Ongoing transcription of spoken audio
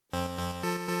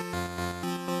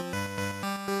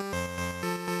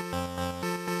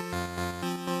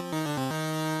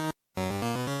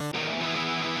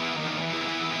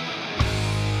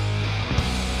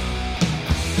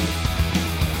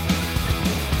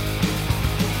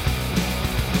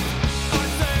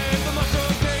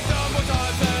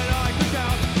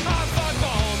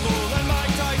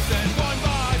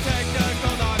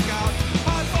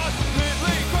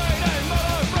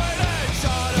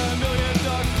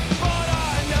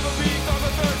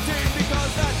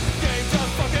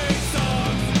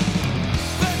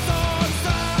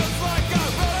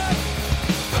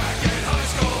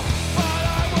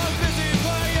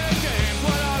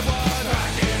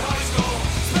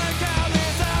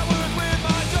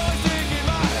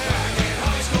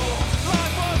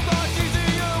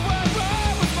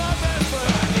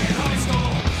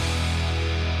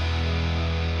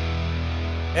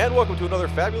welcome to another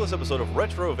fabulous episode of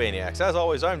Retrovaniacs. As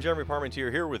always, I'm Jeremy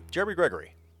Parmentier here with Jeremy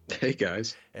Gregory. Hey,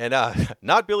 guys. And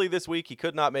not Billy this week. He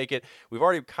could not make it. We've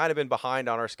already kind of been behind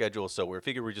on our schedule, so we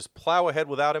figured we'd just plow ahead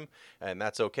without him, and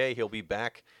that's okay. He'll be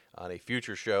back on a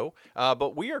future show.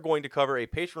 But we are going to cover a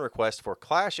patron request for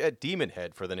Clash at Demon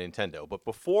Head for the Nintendo. But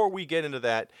before we get into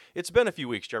that, it's been a few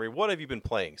weeks, Jeremy. What have you been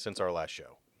playing since our last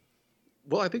show?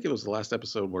 Well, I think it was the last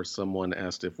episode where someone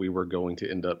asked if we were going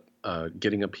to end up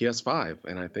getting a PS5,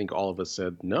 and I think all of us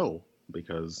said no,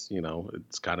 because, you know,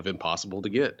 it's kind of impossible to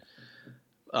get.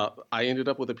 I ended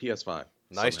up with a PS5.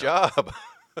 Nice somehow. job.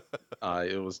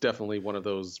 It was definitely one of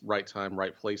those right time,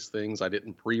 right place things. I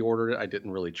didn't pre-order it. I didn't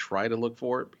really try to look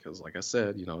for it because, like I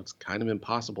said, you know, it's kind of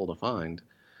impossible to find.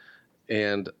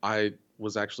 And I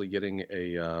was actually getting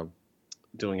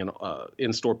doing an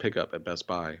in-store pickup at Best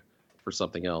Buy for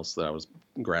something else that I was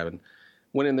grabbing.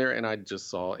 Went in there and I just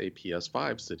saw a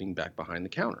PS5 sitting back behind the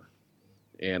counter.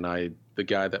 And the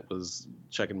guy that was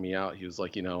checking me out, he was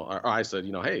like, you know, or I said,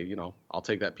 you know, hey, you know, I'll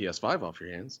take that PS5 off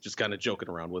your hands. Just kind of joking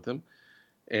around with him.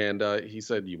 And he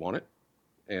said, you want it?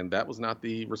 And that was not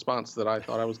the response that I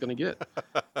thought I was going to get.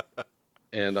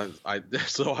 And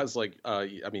so I was like,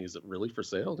 I mean, is it really for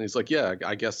sale? And he's like, yeah,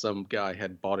 I guess some guy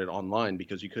had bought it online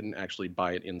because you couldn't actually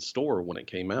buy it in store when it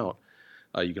came out.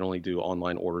 You can only do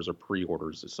online orders or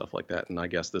pre-orders and stuff like that. And I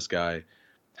guess this guy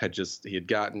he had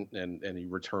gotten and he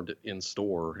returned it in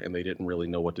store, and they didn't really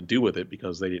know what to do with it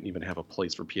because they didn't even have a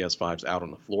place for PS5s out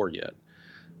on the floor yet.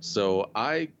 So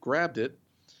I grabbed it,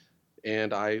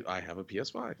 and I have a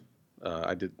PS5.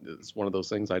 It's one of those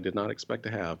things I did not expect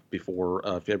to have before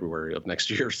February of next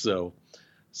year. So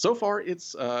far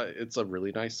it's a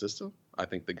really nice system. I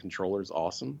think the controller is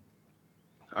awesome.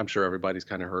 I'm sure everybody's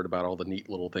kind of heard about all the neat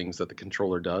little things that the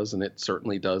controller does, and it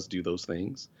certainly does do those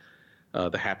things.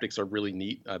 The haptics are really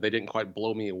neat. They didn't quite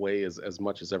blow me away as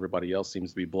much as everybody else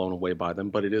seems to be blown away by them,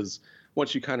 but it is,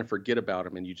 once you kind of forget about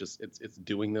them and you just, it's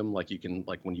doing them, like you can,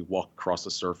 like when you walk across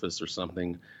a surface or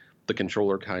something, the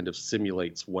controller kind of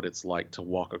simulates what it's like to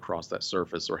walk across that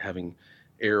surface, or having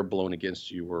air blown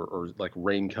against you, or like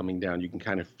rain coming down. You can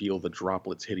kind of feel the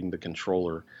droplets hitting the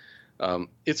controller.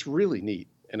 It's really neat.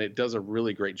 And it does a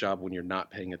really great job when you're not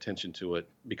paying attention to it,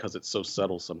 because it's so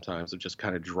subtle sometimes of just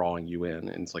kind of drawing you in.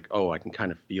 And it's like, oh, I can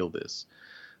kind of feel this.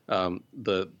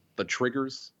 The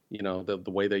triggers, you know,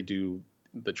 the way they do,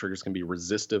 the triggers can be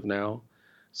resistive now.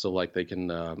 So like they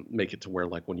can make it to where,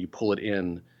 like, when you pull it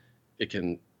in, it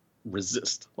can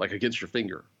resist, like, against your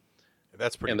finger.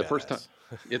 That's pretty. And the badass. first time,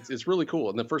 it's really cool.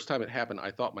 And the first time it happened,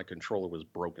 I thought my controller was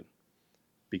broken,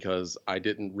 because I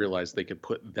didn't realize they could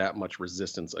put that much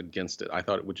resistance against it. I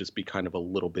thought it would just be kind of a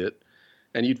little bit,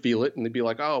 and you'd feel it and they'd be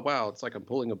like, oh, wow, it's like I'm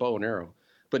pulling a bow and arrow.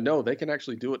 But no, they can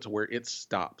actually do it to where it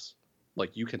stops.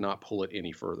 Like, you cannot pull it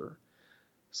any further.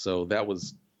 So that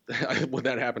was, when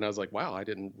that happened, I was like, wow, I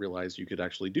didn't realize you could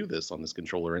actually do this on this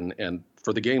controller. And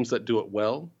for the games that do it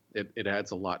well, it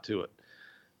adds a lot to it.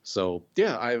 So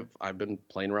yeah, I've been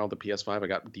playing around with the PS5. I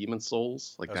got Demon's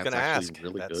Souls. Like, that's actually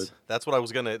really good. That's what I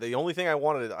was gonna. The only thing I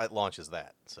wanted at launch is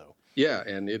that. So yeah,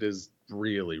 and it is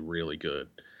really, really good.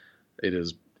 It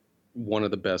is one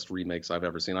of the best remakes I've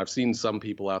ever seen. I've seen some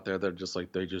people out there that are just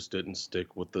like, they just didn't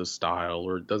stick with the style,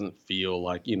 or it doesn't feel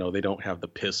like, you know, they don't have the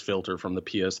piss filter from the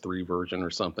PS3 version or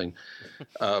something.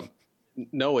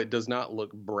 No, it does not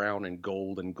look brown and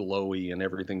gold and glowy and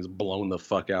everything's blown the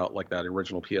fuck out like that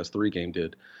original PS3 game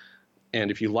did.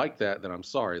 And if you like that, then I'm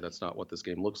sorry, that's not what this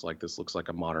game looks like. This looks like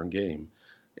a modern game.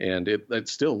 And it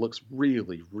still looks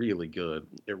really, really good.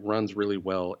 It runs really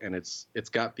well, and it's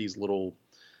got these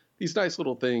nice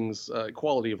little things,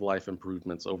 quality of life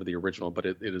improvements over the original, but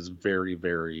it is very,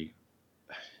 very,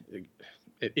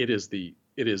 it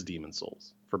is Demon's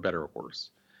Souls, for better or worse.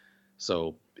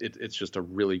 So it's just a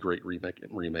really great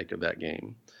remake of that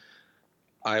game.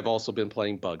 I've also been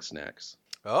playing Bugsnax.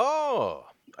 Oh,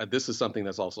 this is something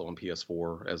that's also on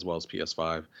PS4 as well as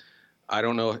PS5. I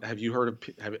don't know. Have you heard of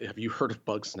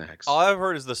Bugsnax? All I've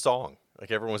heard is the song. Like,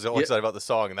 everyone's all excited about the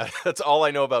song, and that's all I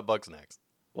know about Bugsnax.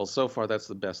 Well, so far that's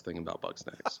the best thing about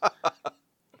Bugsnax.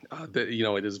 You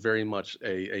know, it is very much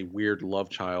a weird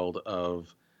love child of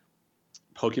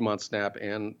Pokemon Snap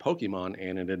and Pokemon,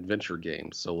 and an adventure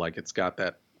game. So like, it's got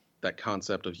that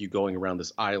concept of you going around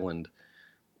this island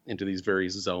into these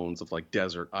various zones of like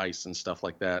desert, ice, and stuff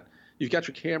like that. You've got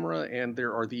your camera, and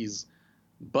there are these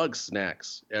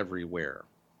Bugsnax everywhere.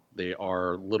 They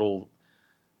are little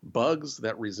bugs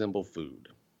that resemble food.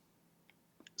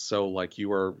 So like,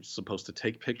 you are supposed to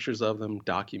take pictures of them,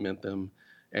 document them,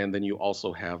 and then you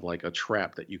also have like a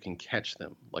trap that you can catch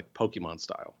them, like Pokemon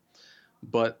style.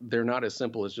 But they're not as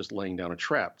simple as just laying down a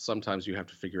trap. Sometimes you have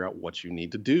to figure out what you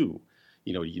need to do.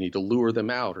 you need to lure them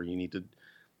out, or you need to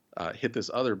hit this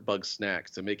other bug snack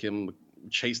to make him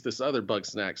chase this other bug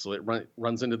snack so it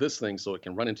runs into this thing so it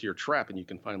can run into your trap and you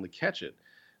can finally catch it.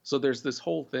 So there's this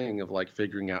whole thing of like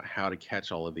figuring out how to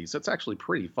catch all of these. That's actually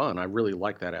pretty fun. I really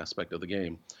like that aspect of the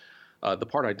game. The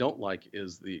part I don't like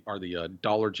are the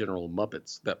Dollar General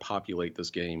Muppets that populate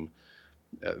this game.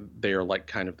 They are like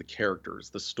kind of the characters,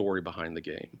 the story behind the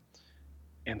game,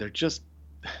 and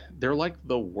they're like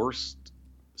the worst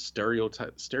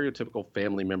stereotypical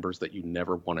family members that you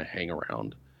never want to hang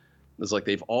around. It's like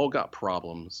they've all got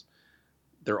problems.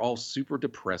 They're all super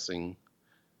depressing,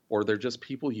 or they're just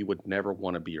people you would never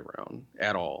want to be around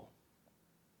at all.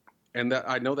 And that,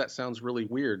 I know that sounds really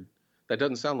weird. That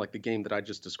doesn't sound like the game that I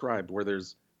just described, where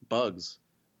there's bugs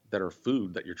that are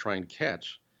food that you're trying to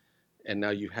catch. And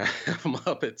now you have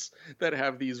Muppets that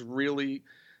have these really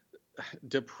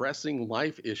depressing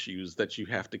life issues that you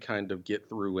have to kind of get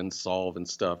through and solve and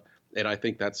stuff. And I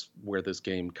think that's where this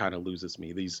game kind of loses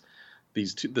me.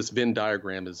 This Venn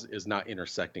diagram is not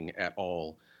intersecting at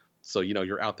all. So,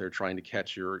 you're out there trying to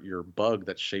catch your bug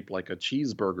that's shaped like a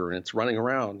cheeseburger, and it's running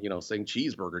around, saying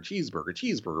cheeseburger, cheeseburger,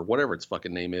 cheeseburger, whatever its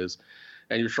fucking name is.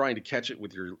 And you're trying to catch it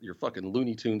with your fucking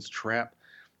Looney Tunes trap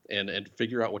and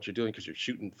figure out what you're doing, because you're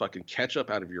shooting fucking ketchup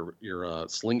out of your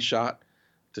slingshot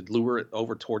to lure it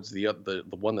over towards the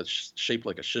one that's shaped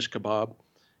like a shish kebab.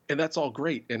 And that's all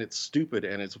great, and it's stupid,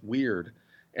 and it's weird.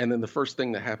 And then the first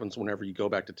thing that happens whenever you go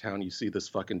back to town, you see this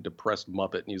fucking depressed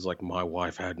Muppet, and he's like, my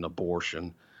wife had an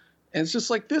abortion. And it's just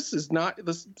like,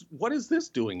 what is this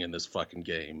doing in this fucking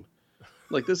game?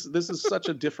 Like, this is such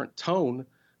a different tone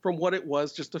from what it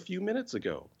was just a few minutes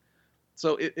ago.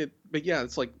 So but yeah,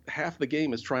 it's like half the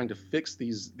game is trying to fix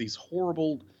these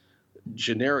horrible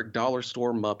generic dollar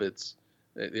store Muppets,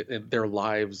 their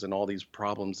lives and all these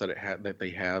problems that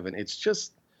they have. And it's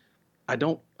just, I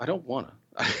don't want to.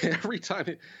 Every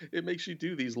time it makes you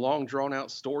do these long drawn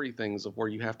out story things of where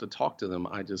you have to talk to them,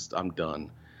 I'm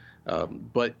done.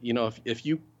 But if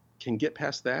you can get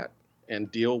past that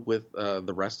and deal with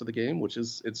the rest of the game,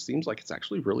 it seems like it's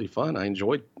actually really fun. I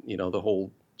enjoyed, the whole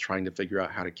trying to figure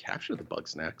out how to capture the bug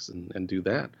snacks and do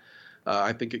that.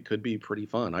 I think it could be pretty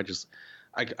fun.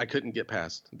 I couldn't get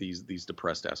past these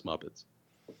depressed ass Muppets.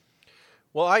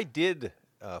 Well, I did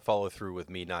follow through with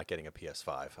me not getting a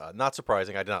PS5. Not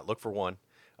surprising. I did not look for one.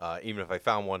 Even if I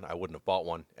found one, I wouldn't have bought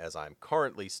one, as I'm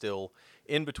currently still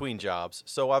in between jobs.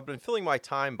 So I've been filling my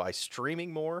time by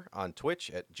streaming more on Twitch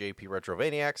at JP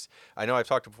Retrovaniacs. I know I've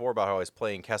talked before about how I was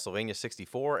playing Castlevania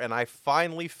 64, and I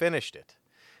finally finished it.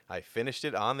 I finished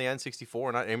it on the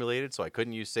N64, not emulated, so I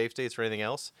couldn't use save states or anything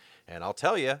else. And I'll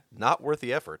tell you, not worth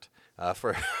the effort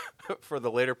for for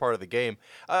the later part of the game.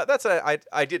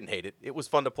 I didn't hate it. It was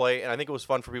fun to play, and I think it was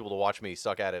fun for people to watch me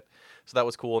suck at it. So that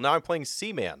was cool. Now I'm playing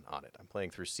Seaman on it. I'm playing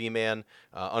through Seaman.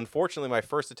 Unfortunately, my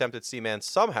first attempt at Seaman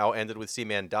somehow ended with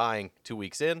Seaman dying 2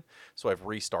 weeks in, so I've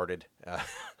restarted.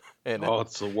 And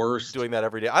it's the worst. Doing that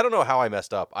every day. I don't know how I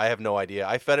messed up. I have no idea.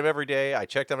 I fed him every day. I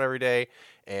checked him every day,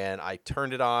 and I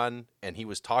turned it on, and he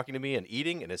was talking to me and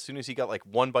eating, and as soon as he got like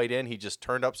one bite in, he just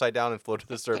turned upside down and floated to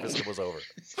the surface and was over.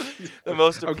 The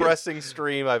most depressing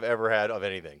stream I've ever had of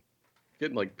anything.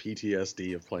 Getting like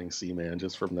PTSD of playing Seaman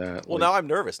just from that. Well, now I'm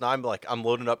nervous. Now I'm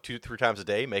loading up 2-3 times a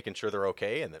day, making sure they're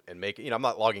okay, and I'm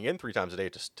not logging in 3 times a day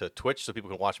to Twitch so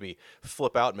people can watch me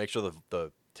flip out and make sure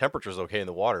the temperature's okay in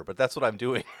the water, but that's what I'm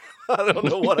doing. I don't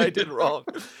know what I did wrong.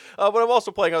 But I'm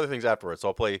also playing other things afterwards. So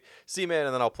I'll play Seaman,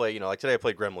 and then I'll play, like today I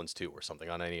played Gremlins 2 or something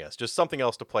on NES. Just something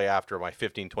else to play after my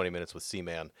 15-20 minutes with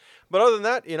Seaman. But other than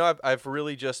that, I've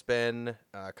really just been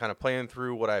kind of playing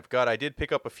through what I've got. I did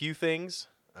pick up a few things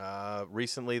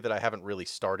recently that I haven't really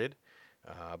started.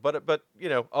 But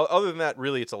other than that,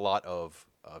 really it's a lot of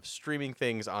streaming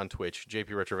things on Twitch, JP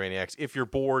Retrovaniacs. If you're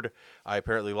bored, I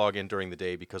apparently log in during the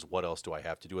day because what else do I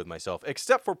have to do with myself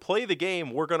except for play the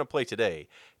game we're going to play today,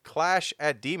 Clash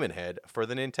at Demon Head for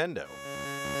the Nintendo.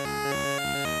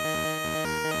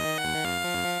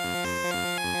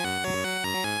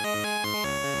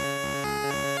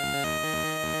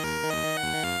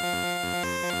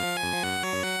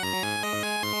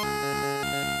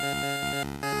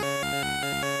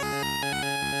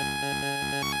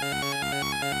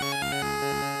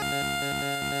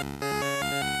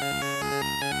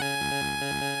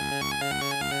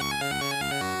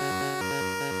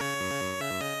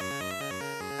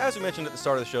 As we mentioned at the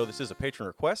start of the show, this is a patron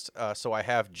request, so I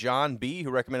have John B., who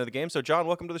recommended the game. So, John,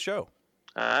 welcome to the show.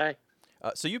 Hi.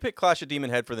 So you picked Clash of Demon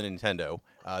Head for the Nintendo.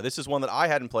 This is one that I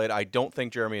hadn't played. I don't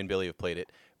think Jeremy and Billy have played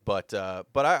it, but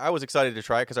I was excited to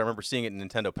try it because I remember seeing it in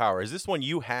Nintendo Power. Is this one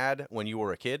you had when you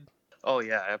were a kid? Oh,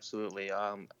 yeah, absolutely.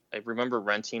 I remember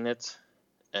renting it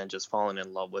and just fallen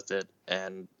in love with it.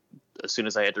 And as soon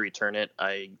as I had to return it,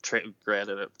 I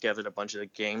gathered a bunch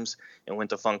of games and went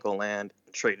to Funko Land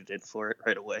and traded it for it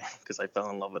right away because I fell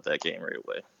in love with that game right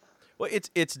away. Well,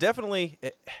 it's definitely,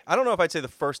 I don't know if I'd say the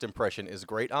first impression is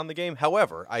great on the game.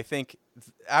 However, I think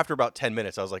after about 10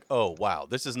 minutes, I was like, oh, wow,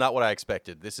 this is not what I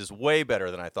expected. This is way better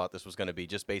than I thought this was going to be,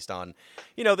 just based on,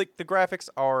 the graphics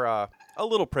are a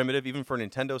little primitive, even for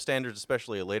Nintendo standards,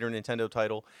 especially a later Nintendo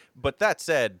title. But that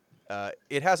said,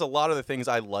 it has a lot of the things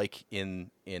I like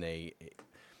in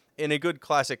a good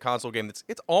classic console game.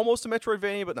 It's almost a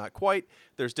Metroidvania, but not quite.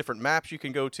 There's different maps you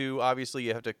can go to. Obviously,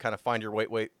 you have to kind of find your right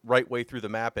way through the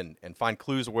map and find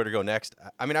clues of where to go next.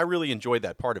 I mean, I really enjoyed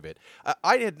that part of it.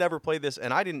 I had never played this,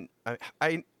 and I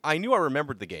knew I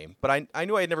remembered the game, but I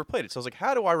knew I had never played it. So I was like,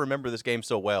 how do I remember this game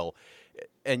so well,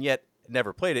 and yet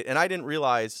never played it? And I didn't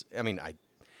realize,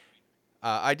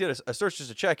 I did a search just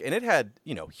to check, and it had,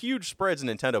 huge spreads in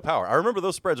Nintendo Power. I remember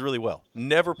those spreads really well.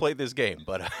 Never played this game,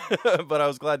 but but I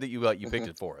was glad that you picked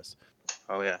it for us.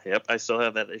 Oh yeah, yep. I still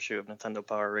have that issue of Nintendo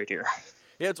Power right here.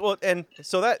 Yeah, and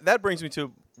so that brings me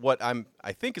to what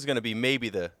I think is going to be maybe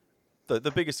the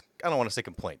biggest, I don't want to say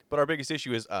complaint, but our biggest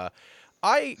issue is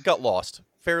I got lost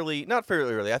not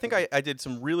fairly early. I think I did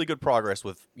some really good progress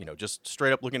with, just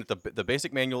straight up looking at the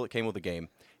basic manual that came with the game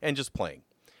and just playing.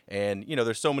 And,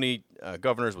 there's so many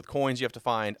governors with coins you have to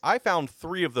find. I found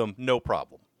 3 of them, no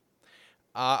problem.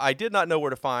 I did not know where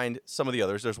to find some of the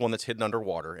others. There's one that's hidden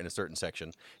underwater in a certain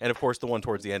section. And, of course, the one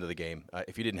towards the end of the game.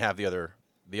 If you didn't have the other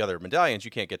medallions,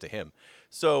 you can't get to him.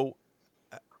 So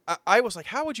I was like,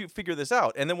 how would you figure this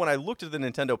out? And then when I looked at the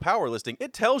Nintendo Power listing,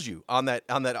 it tells you on that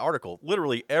article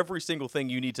literally every single thing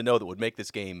you need to know that would make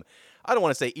this game, I don't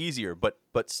want to say easier, but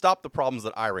stop the problems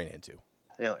that I ran into.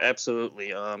 Yeah,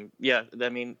 absolutely. Yeah, I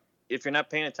mean, if you're not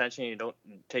paying attention, you don't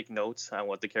take notes on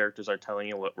what the characters are telling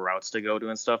you, what routes to go to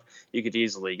and stuff, you could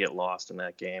easily get lost in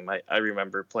that game. I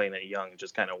remember playing it young,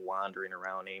 just kind of wandering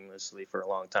around aimlessly for a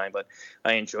long time, but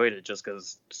I enjoyed it just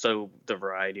because the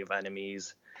variety of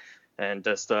enemies and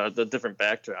just the different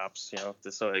backdrops,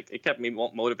 so it kept me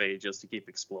motivated just to keep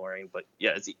exploring. But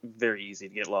yeah, it's very easy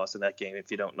to get lost in that game if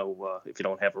you don't know, if you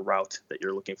don't have a route that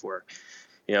you're looking for.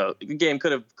 The game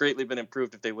could have greatly been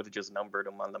improved if they would have just numbered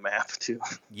them on the map too.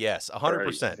 Yes,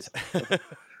 100%.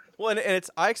 Well, and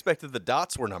I expected the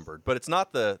dots were numbered, but it's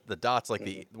not the dots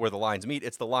like where the lines meet.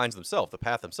 It's the lines themselves, the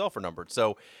path themselves are numbered.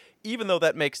 So even though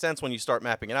that makes sense when you start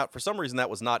mapping it out, for some reason that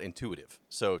was not intuitive.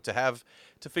 So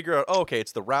to figure out, okay,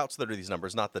 it's the routes that are these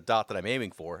numbers, not the dot that I'm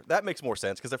aiming for, that makes more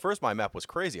sense, because at first my map was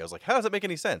crazy. I was like, how does it make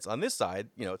any sense? On this side,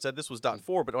 it said this was dot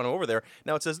 4, but when I'm over there,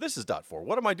 now it says this is dot 4.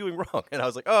 What am I doing wrong? And I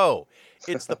was like, oh,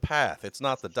 it's the path. It's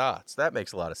not the dots. That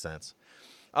makes a lot of sense.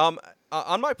 On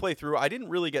my playthrough, I didn't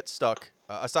really get stuck,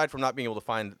 aside from not being able to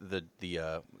find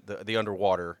the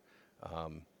underwater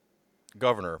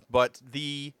governor. But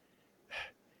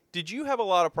did you have a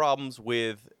lot of problems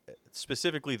with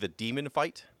specifically the demon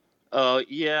fight?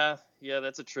 Yeah,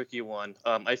 that's a tricky one.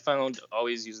 I found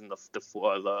always using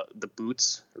the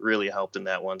boots really helped in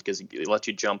that one, because it let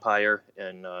you jump higher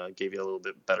and gave you a little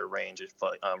bit better range,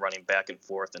 running back and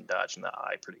forth and dodging the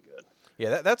eye pretty good.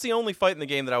 Yeah, that's the only fight in the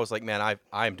game that I was like, man,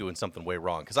 I'm doing something way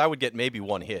wrong, because I would get maybe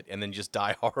one hit and then just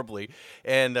die horribly.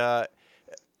 And I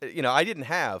didn't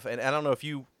have, and I don't know if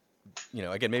you,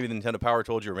 again, maybe the Nintendo Power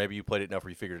told you, or maybe you played it enough where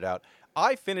you figured it out.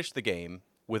 I finished the game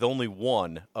with only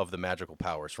one of the magical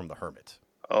powers from the Hermit.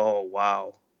 Oh,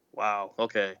 wow.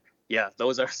 Okay. Yeah,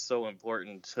 those are so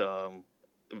important.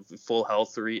 Full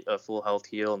health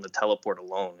heal, and the teleport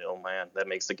alone. Oh man, that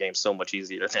makes the game so much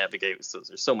easier to navigate. So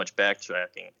there's so much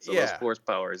backtracking. So those force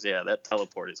powers, that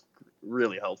teleport is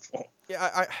really helpful.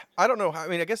 Yeah, I don't know. I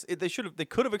mean, I guess they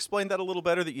could have explained that a little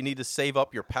better, that you need to save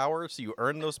up your power so you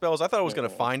earn those spells. I thought I was going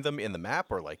to find them in the map,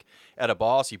 or like at a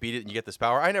boss, you beat it and you get this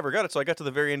power. I never got it, so I got to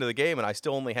the very end of the game and I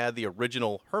still only had the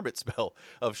original Hermit spell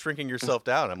of shrinking yourself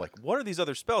down. I'm like, what are these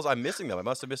other spells? I'm missing them. I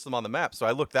must have missed them on the map. So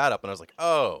I looked that up and I was like,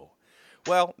 oh.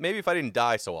 Well, maybe if I didn't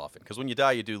die so often, because when you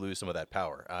die, you do lose some of that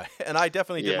power. And I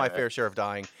definitely did my fair share of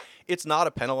dying. It's not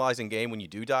a penalizing game when you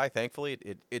do die, thankfully.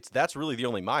 That's really the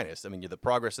only minus. I mean, the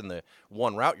progress in the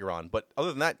one route you're on, but other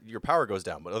than that, your power goes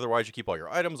down. But otherwise, you keep all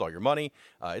your items, all your money.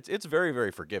 It's very, very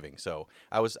forgiving. So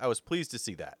I was pleased to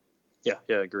see that. Yeah,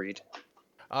 agreed.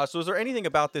 So is there anything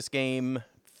about this game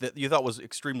that you thought was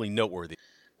extremely noteworthy?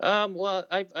 Well,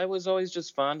 I was always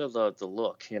just fond of the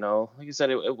look, you know. Like you said,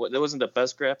 it wasn't the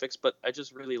best graphics, but I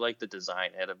just really liked the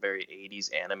design. It had a very 80s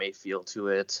anime feel to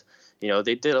it. You know,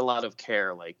 they did a lot of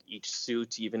care, like each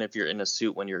suit, even if you're in a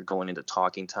suit when you're going into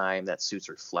talking time, that suit's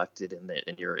reflected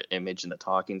in your image in the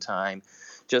talking time.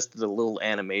 Just the little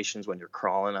animations when you're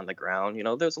crawling on the ground. You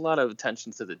know, there's a lot of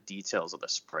attention to the details of the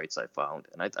sprites I found,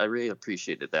 and I really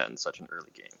appreciated that in such an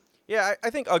early game. Yeah, I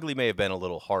think ugly may have been a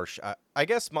little harsh. I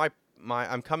guess my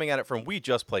I'm coming at it from we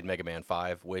just played Mega Man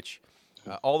 5, which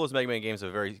all those Mega Man games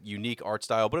have a very unique art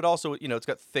style, but it also, it's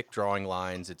got thick drawing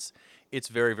lines. It's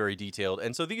very, very detailed.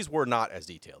 And so these were not as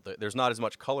detailed. There's not as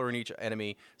much color in each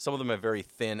enemy. Some of them have very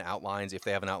thin outlines, if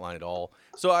they have an outline at all.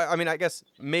 So, I mean, I guess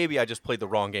maybe I just played the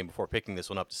wrong game before picking this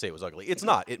one up to say it was ugly. It's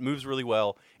not. It moves really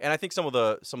well. And I think some of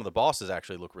the bosses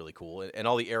actually look really cool. And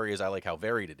all the areas, I like how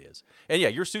varied it is. And yeah,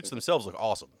 your suits themselves look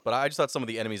awesome. But I just thought some of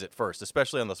the enemies at first,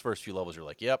 especially on those first few levels, you're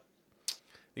like, yep,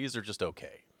 these are just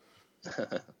okay.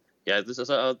 Yeah, this is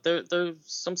they're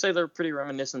some say they're pretty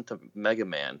reminiscent to Mega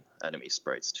Man enemy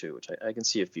sprites too, which I can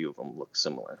see a few of them look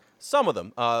similar. Some of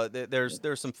them.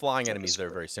 There's some flying enemies that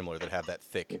are very similar that have that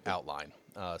thick outline.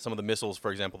 Some of the missiles,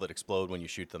 for example, that explode when you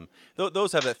shoot them,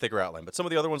 those have that thicker outline. But some of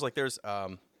the other ones, like there's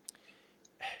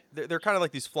they're kind of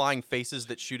like these flying faces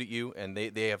that shoot at you, and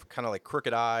they have kind of like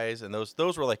crooked eyes, and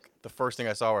those were like the first thing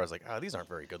I saw where I was like, these aren't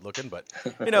very good looking, but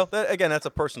again, that's a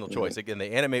personal choice. Again,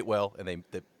 they animate well, and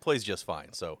they plays just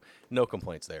fine, so no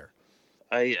complaints there.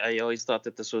 I always thought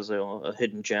that this was a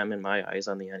hidden gem in my eyes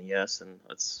on the NES, and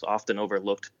it's often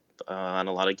overlooked on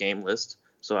a lot of game lists.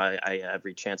 So I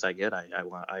every chance I get,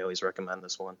 I always recommend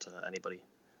this one to anybody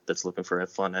that's looking for a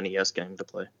fun NES game to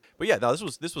play. But yeah, no,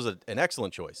 this was an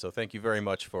excellent choice. So thank you very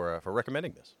much for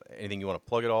recommending this. Anything you want to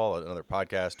plug at all? Another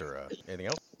podcast or anything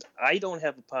else? I don't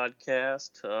have a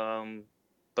podcast,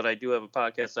 but I do have a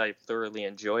podcast I thoroughly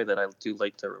enjoy that I do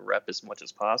like to rep as much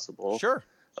as possible. Sure.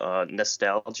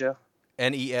 Nostalgia.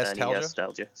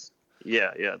 Nostalgia.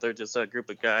 Yeah. They're just a group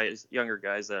of guys, younger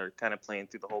guys that are kind of playing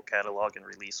through the whole catalog in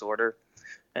release order.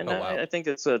 And wow. I think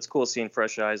it's cool seeing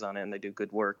fresh eyes on it, and they do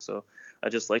good work. So I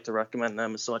just like to recommend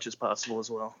them as much as possible as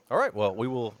well. All right. Well, we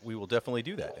will definitely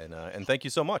do that. And thank you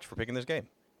so much for picking this game.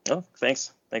 Oh,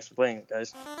 thanks. Thanks for playing it,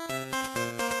 guys.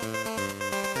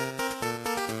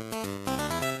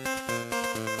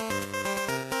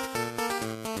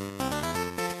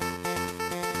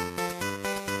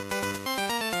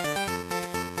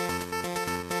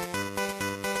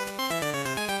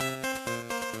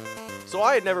 So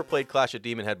I had never played Clash of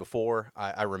Demon Head before.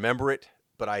 I remember it,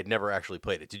 but I had never actually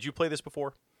played it. Did you play this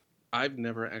before? I've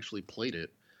never actually played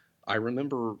it. I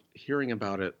remember hearing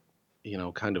about it,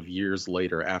 kind of years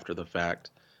later after the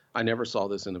fact. I never saw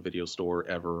this in a video store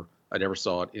ever. I never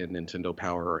saw it in Nintendo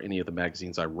Power or any of the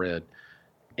magazines I read.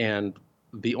 And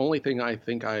the only thing I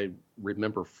think I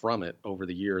remember from it over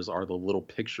the years are the little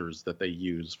pictures that they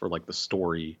use for like the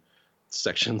story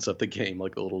sections of the game,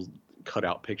 like the little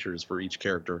cutout pictures for each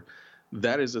character.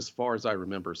 That is as far as I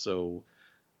remember. So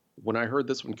when I heard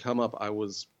this one come up, I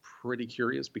was pretty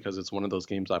curious because it's one of those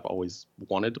games I've always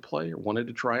wanted to play or wanted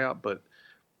to try out, but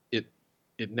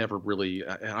it never really,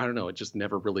 I don't know, it just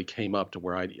never really came up to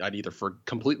where I'd either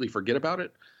completely forget about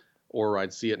it, or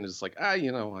I'd see it and it's like,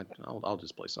 I'll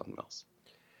just play something else.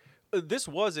 This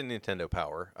was in Nintendo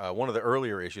Power. One of the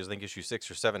earlier issues, I think issue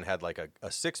 6 or 7, had like a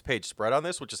 6-page spread on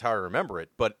this, which is how I remember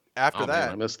it. But after that,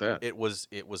 man, I missed that. It was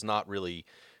not really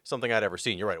something I'd ever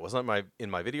seen. You're right; it wasn't in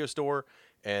my video store,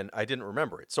 and I didn't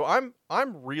remember it. So I'm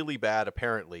really bad,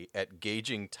 apparently, at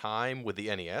gauging time with the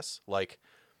NES. Like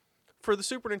for the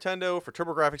Super Nintendo, for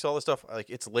TurboGrafx, all this stuff, like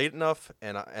it's late enough,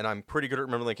 and I'm pretty good at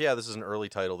remembering. Like, yeah, this is an early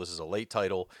title. This is a late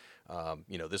title.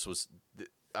 This was.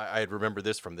 I'd remember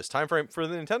this from this time frame. For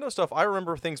the Nintendo stuff, I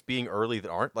remember things being early that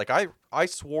aren't. Like, I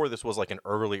swore this was like an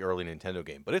early Nintendo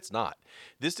game, but it's not.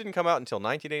 This didn't come out until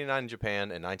 1989 in Japan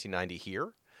and 1990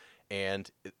 here. And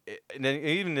then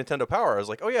even Nintendo Power, I was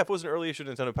like, oh yeah, if it was an early issue of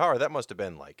Nintendo Power, that must have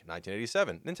been like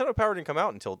 1987. Nintendo Power didn't come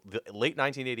out until the late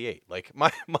 1988. Like,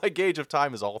 my gauge of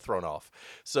time is all thrown off.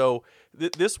 So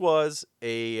this was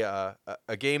a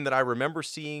game that I remember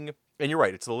seeing. And you're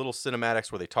right, it's the little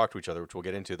cinematics where they talk to each other, which we'll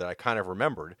get into, that I kind of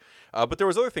remembered. But there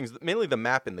was other things, mainly the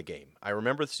map in the game. I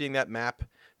remember seeing that map,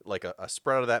 like a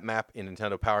spread out of that map in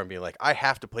Nintendo Power, and being like, I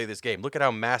have to play this game. Look at how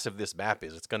massive this map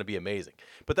is. It's going to be amazing.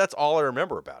 But that's all I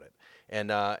remember about it.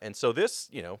 And so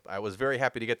this, I was very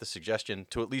happy to get the suggestion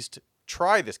to at least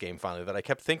try this game finally that I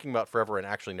kept thinking about forever and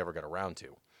actually never got around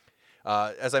to.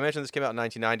 As I mentioned, this came out in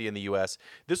 1990 in the U.S.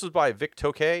 This was by Vic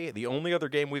Tokai. The only other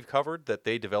game we've covered that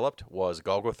they developed was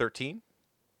Golgo 13,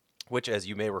 which, as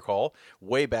you may recall,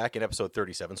 way back in episode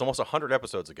 37, so almost 100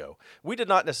 episodes ago, we did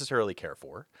not necessarily care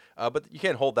for. But you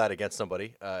can't hold that against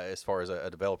somebody as far as a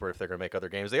developer if they're going to make other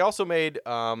games. They also made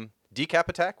Decap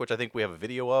Attack, which I think we have a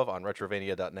video of on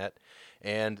retrovania.net,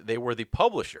 and they were the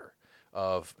publisher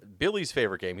of Billy's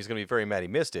favorite game. He's going to be very mad he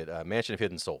missed it, Mansion of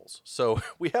Hidden Souls. So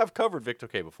we have covered Victo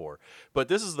K before, but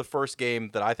this is the first game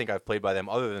that I think I've played by them,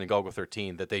 other than Golgo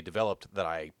 13, that they developed that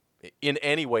I in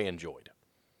any way enjoyed.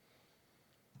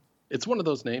 It's one of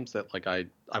those names that like I've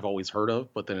always heard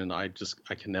of, but then I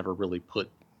can never really put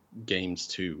games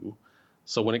to.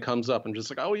 So when it comes up, I'm just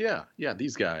like, oh yeah,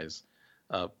 these guys.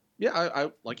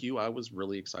 I like you, I was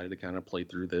really excited to kind of play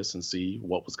through this and see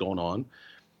what was going on.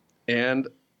 And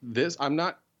this, I'm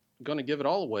not going to give it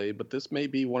all away, but this may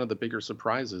be one of the bigger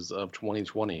surprises of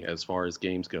 2020 as far as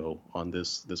games go on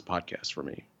this podcast for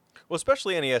me. Well,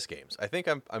 especially NES games. I think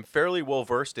I'm fairly well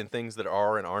versed in things that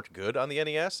are and aren't good on the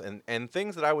NES, and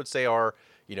things that I would say are,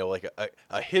 like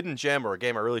a hidden gem or a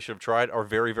game I really should have tried are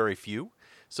very, very few.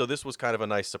 So this was kind of a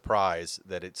nice surprise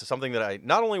that it's something that I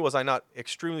not only was I not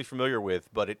extremely familiar with,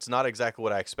 but it's not exactly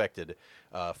what I expected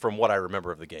from what I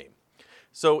remember of the game.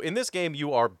 So in this game,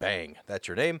 you are Bang. That's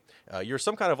your name. You're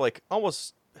some kind of like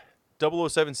almost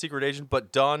 007 secret agent,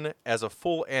 but done as a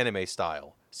full anime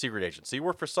style secret agent. So you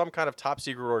work for some kind of top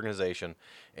secret organization,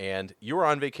 and you're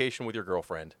on vacation with your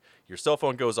girlfriend. Your cell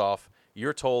phone goes off.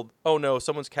 You're told, oh no,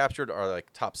 someone's captured our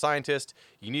like top scientist.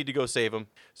 You need to go save him.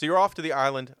 So you're off to the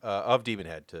island of Demon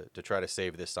Head to try to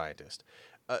save this scientist.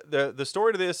 The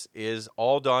story to this is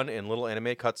all done in little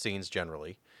anime cutscenes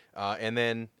generally, and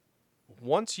then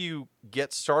once you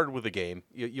get started with the game,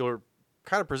 you're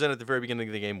kind of presented at the very beginning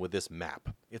of the game with this map.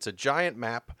 It's a giant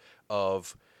map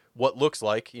of what looks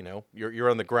like, you're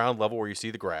on the ground level where you see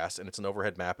the grass, and it's an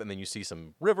overhead map, and then you see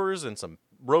some rivers and some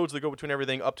roads that go between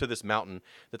everything up to this mountain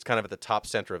that's kind of at the top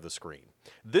center of the screen.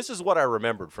 This is what I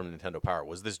remembered from Nintendo Power,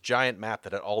 was this giant map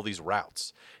that had all these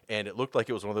routes, and it looked like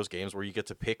it was one of those games where you get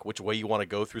to pick which way you want to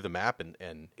go through the map,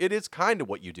 and it is kind of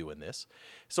what you do in this.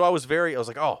 So I was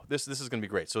like, oh, this is going to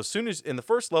be great. So as soon as, in the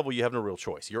first level, you have no real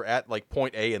choice. You're at like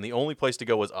point A, and the only place to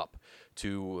go is up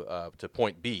to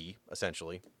point B,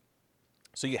 essentially.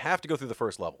 So you have to go through the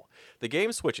first level. The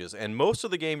game switches, and most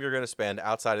of the game you're going to spend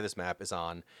outside of this map is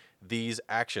on these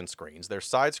action screens. They're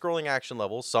side-scrolling action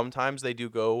levels. Sometimes they do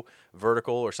go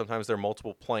vertical, or sometimes they're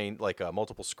multiple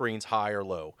multiple screens, high or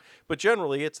low. But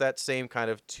generally, it's that same kind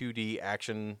of 2D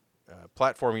action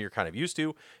platform you're kind of used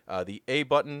to. The A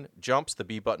button jumps, the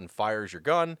B button fires your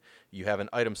gun. You have an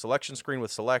item selection screen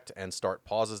with select, and start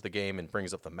pauses the game and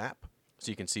brings up the map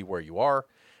so you can see where you are.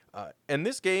 And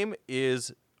this game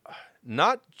is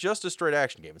not just a straight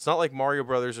action game. It's not like Mario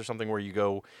Brothers or something where you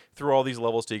go through all these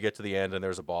levels till you get to the end and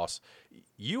there's a boss.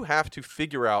 You have to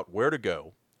figure out where to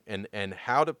go and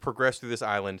how to progress through this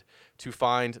island to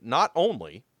find not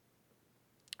only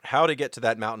how to get to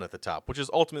that mountain at the top, which is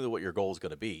ultimately what your goal is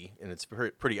going to be, and it's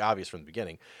pretty obvious from the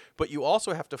beginning, but you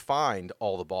also have to find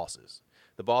all the bosses.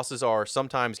 The bosses are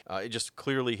sometimes just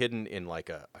clearly hidden in like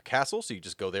a castle, so you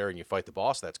just go there and you fight the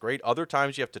boss. That's great. Other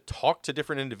times you have to talk to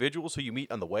different individuals who you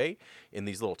meet on the way in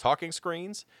these little talking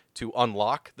screens to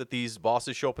unlock that these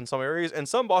bosses show up in some areas. And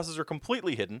some bosses are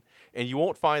completely hidden, and you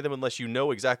won't find them unless you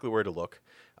know exactly where to look.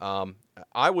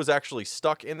 I was actually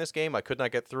stuck in this game. I could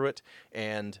not get through it,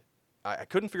 and I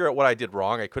couldn't figure out what I did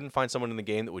wrong. I couldn't find someone in the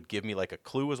game that would give me like a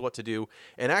clue as what to do.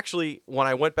 And actually, when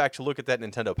I went back to look at that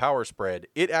Nintendo Power spread,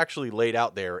 it actually laid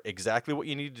out there exactly what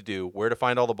you need to do, where to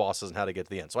find all the bosses, and how to get to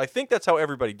the end. So I think that's how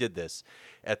everybody did this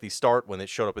at the start when it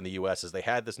showed up in the US, is they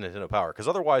had this Nintendo Power. Because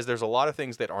otherwise, there's a lot of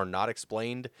things that are not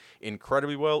explained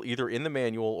incredibly well, either in the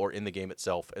manual or in the game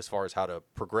itself, as far as how to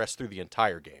progress through the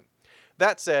entire game.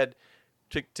 That said,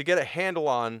 to get a handle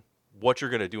on what you're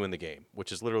going to do in the game,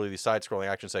 which is literally the side-scrolling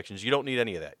action sections, you don't need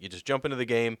any of that. You just jump into the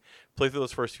game, play through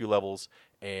those first few levels,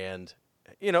 and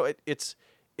it's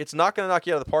not going to knock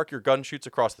you out of the park. Your gun shoots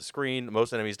across the screen.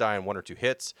 Most enemies die in 1 or 2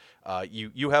 hits.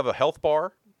 You have a health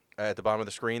bar at the bottom of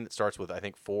the screen that starts with, I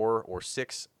think, 4 or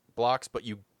 6 blocks, but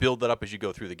you build that up as you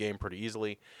go through the game pretty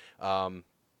easily. And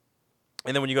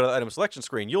then when you go to the item selection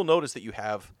screen, you'll notice that you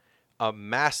have a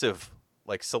massive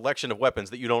selection of weapons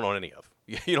that you don't own any of.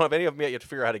 You don't have any of them yet. You have to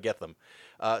figure out how to get them.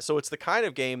 So it's the kind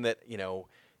of game that,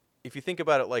 if you think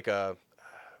about it like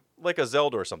a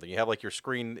Zelda or something, you have like your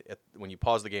screen when you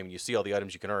pause the game and you see all the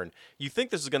items you can earn. You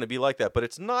think this is going to be like that, but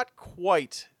it's not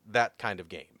quite that kind of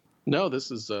game. No, this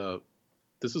is a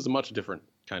much different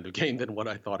kind of game than what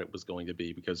I thought it was going to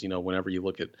be, because, whenever you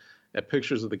look at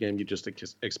pictures of the game, you just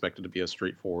expect it to be a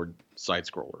straightforward side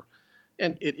scroller.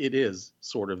 And it is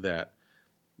sort of that.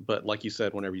 But like you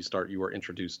said, whenever you start, you are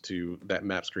introduced to that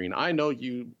map screen. I know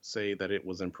you say that it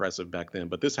was impressive back then,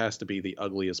 but this has to be the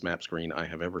ugliest map screen I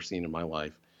have ever seen in my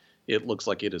life. It looks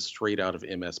like it is straight out of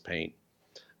MS Paint.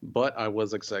 But I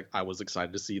was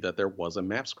excited to see that there was a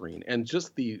map screen, and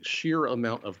just the sheer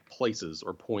amount of places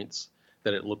or points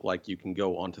that it looked like you can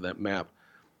go onto that map.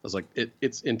 I was like,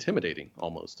 it's intimidating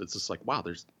almost. It's just like, wow,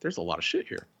 there's a lot of shit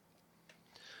here.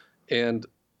 And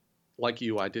like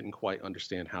you, I didn't quite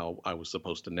understand how I was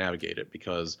supposed to navigate it,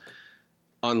 because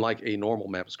unlike a normal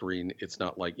map screen, it's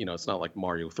not like, it's not like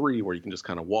Mario 3 where you can just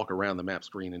kind of walk around the map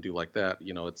screen and do like that.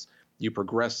 It's you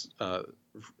progress,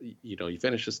 you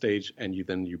finish a stage and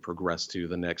you progress to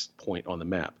the next point on the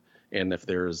map. And if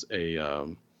there's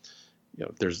if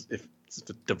it's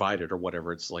divided or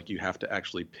whatever, it's like you have to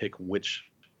actually pick which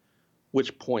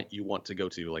point you want to go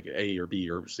to, like A or B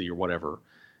or C or whatever.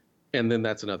 And then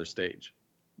that's another stage.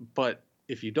 But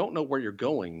if you don't know where you're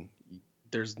going,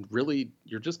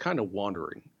 you're just kind of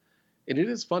wandering. And it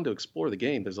is fun to explore the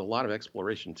game. There's a lot of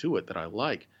exploration to it that I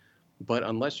like. But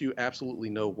unless you absolutely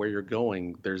know where you're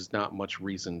going, there's not much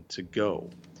reason to go,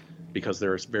 because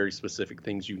there are very specific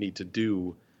things you need to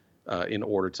do in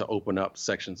order to open up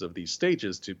sections of these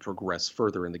stages to progress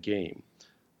further in the game.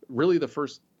 Really, the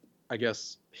first, I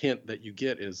guess, hint that you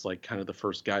get is like kind of the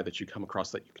first guy that you come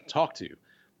across that you can talk to.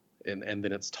 And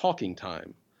then it's talking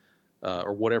time,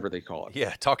 or whatever they call it.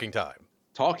 Yeah, talking time.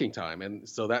 Talking time. And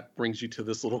so that brings you to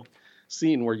this little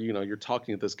scene where, you're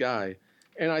talking to this guy.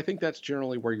 And I think that's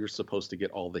generally where you're supposed to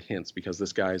get all the hints, because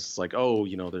this guy's like, oh,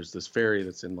 there's this fairy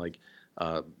that's in like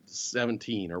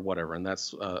 17 or whatever. And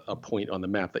that's a point on the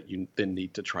map that you then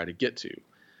need to try to get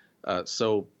to.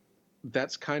 So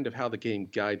that's kind of how the game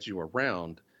guides you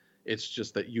around. It's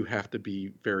just that you have to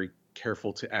be very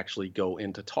careful to actually go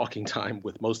into talking time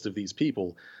with most of these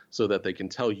people so that they can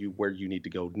tell you where you need to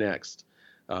go next.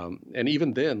 And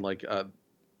even then, like,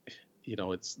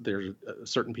 there's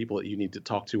certain people that you need to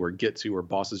talk to or get to, or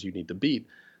bosses you need to beat,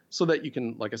 so that you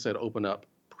can, like I said, open up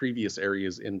previous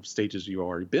areas in stages you've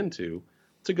already been to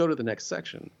go to the next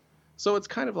section. So it's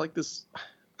kind of like this,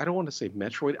 I don't want to say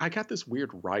Metroid. I got this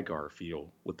weird Rygar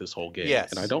feel with this whole game,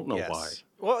 and I don't know why.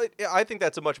 Well, I think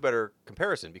that's a much better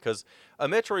comparison, because a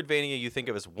Metroidvania you think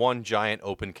of as one giant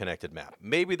open connected map.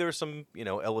 Maybe there's some,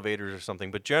 elevators or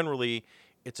something, but generally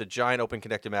it's a giant open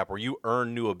connected map where you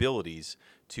earn new abilities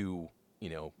to,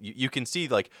 you can see,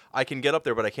 like, I can get up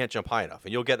there, but I can't jump high enough.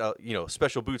 And you'll get,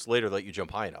 special boots later that let you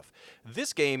jump high enough.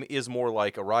 This game is more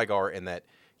like a Rygar in that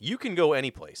you can go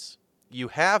any place. You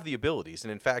have the abilities.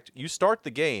 And in fact, you start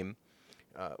the game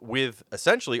with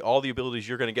essentially all the abilities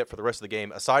you're going to get for the rest of the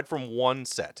game, aside from one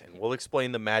set. And we'll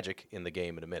explain the magic in the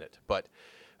game in a minute. But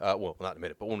well, not in a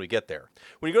minute, but when we get there.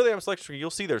 When you go to the item selection screen,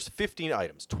 you'll see there's 15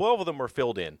 items. 12 of them are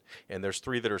filled in, and there's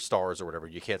 3 that are stars or whatever.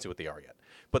 You can't see what they are yet.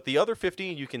 But the other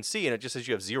 15 you can see, and it just says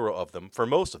you have 0 of them for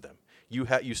most of them.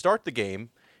 You start the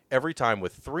game every time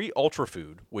with 3 Ultra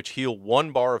Food, which heal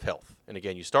 1 bar of health. And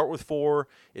again, you start with 4.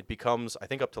 It becomes, I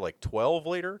think, up to like 12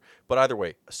 later. But either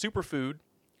way, Ultra Food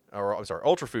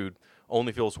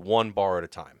only fills 1 bar at a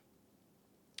time.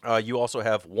 You also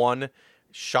have 1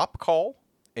 shop call,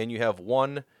 and you have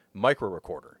 1 micro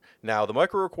recorder. Now, the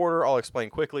micro recorder I'll explain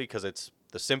quickly because it's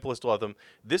the simplest of them.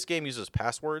 This game uses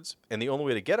passwords, and the only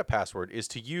way to get a password is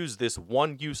to use this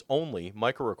one-use only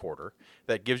micro recorder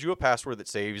that gives you a password that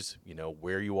saves,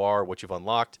 where you are, what you've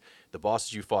unlocked, the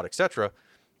bosses you fought, etc.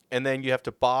 And then you have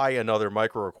to buy another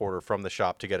micro recorder from the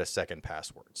shop to get a second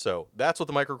password. So that's what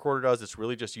the micro recorder does. It's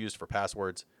really just used for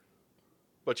passwords,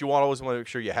 but you always want to make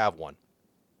sure you have one.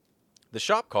 The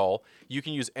shop call, you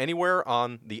can use anywhere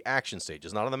on the action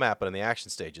stages, not on the map, but on the action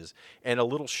stages. And a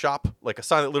little shop, like a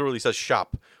sign that literally says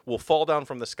shop, will fall down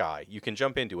from the sky. You can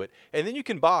jump into it, and then you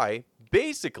can buy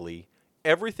basically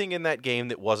everything in that game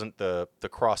that wasn't the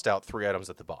crossed out 3 items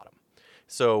at the bottom.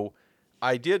 So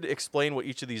I did explain what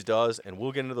each of these does, and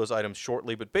we'll get into those items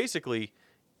shortly. But basically,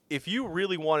 if you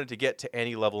really wanted to get to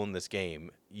any level in this game,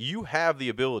 you have the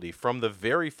ability from the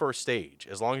very first stage,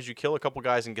 as long as you kill a couple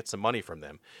guys and get some money from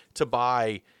them, to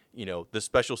buy, the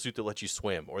special suit that lets you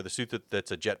swim, or the suit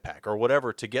that's a jetpack, or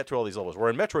whatever, to get to all these levels. Where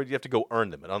in Metroid, you have to go earn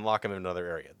them and unlock them in another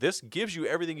area. This gives you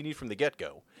everything you need from the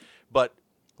get-go. But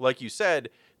like you said,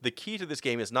 the key to this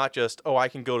game is not just, I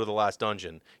can go to the last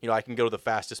dungeon. I can go to the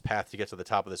fastest path to get to the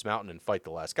top of this mountain and fight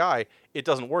the last guy. It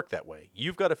doesn't work that way.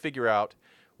 You've got to figure out,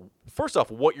 first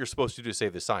off, what you're supposed to do to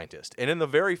save the scientist. And in the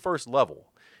very first level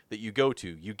that you go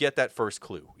to, you get that first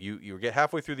clue. You get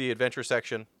halfway through the adventure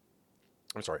section.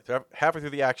 Halfway through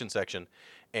the action section,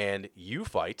 and you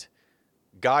fight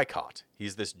Guy Cott.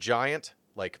 He's this giant,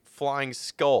 like, flying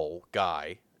skull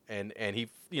guy, And he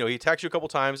he attacks you a couple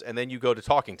times, and then you go to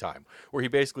talking time, where he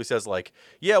basically says like,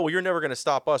 yeah, well, you're never going to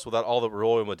stop us without all the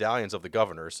royal medallions of the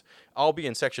governors. I'll be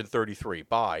in section 33.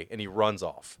 Bye. And he runs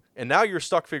off. And now you're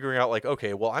stuck figuring out like,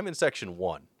 okay, well, I'm in section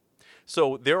 1.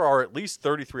 So there are at least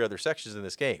 33 other sections in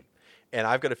this game. And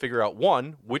I've got to figure out,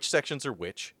 one, which sections are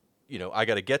which. I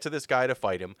got to get to this guy to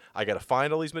fight him. I got to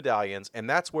find all these medallions. And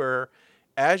that's where,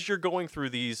 as you're going through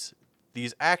these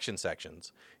action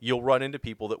sections, you'll run into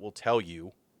people that will tell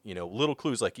you, little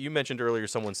clues. Like you mentioned earlier,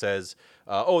 someone says,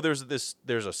 oh, there's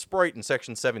a sprite in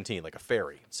section 17, like a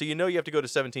fairy. So you have to go to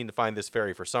 17 to find this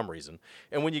fairy for some reason.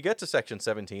 And when you get to section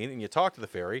 17 and you talk to the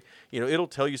fairy, it'll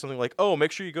tell you something like, oh,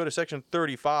 make sure you go to section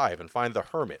 35 and find the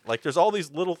hermit. Like there's all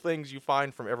these little things you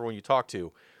find from everyone you talk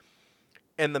to.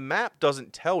 And the map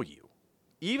doesn't tell you,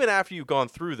 even after you've gone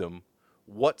through them,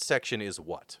 what section is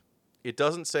what. It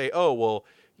doesn't say, oh, well,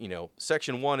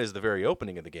 section 1 is the very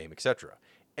opening of the game, etc.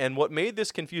 And what made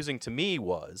this confusing to me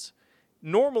was,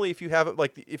 normally if you have it,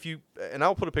 and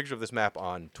I'll put a picture of this map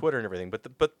on Twitter and everything,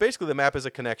 but basically the map is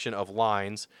a connection of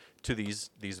lines to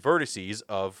these vertices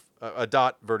of a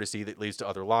dot vertice that leads to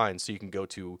other lines. So you can go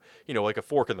to, like a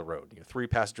fork in the road, 3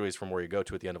 passageways from where you go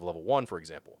to at the end of level 1, for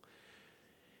example.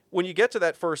 When you get to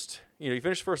that first, you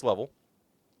finish the first level,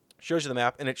 shows you the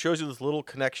map, and it shows you this little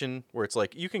connection where it's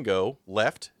like you can go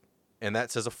left, and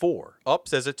that says a 4. Up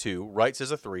says a 2, right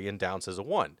says a 3, and down says a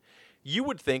 1. You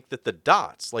would think that the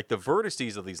dots, like the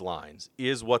vertices of these lines,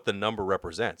 is what the number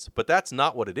represents. But that's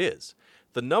not what it is.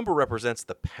 The number represents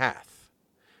the path.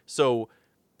 So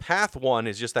path 1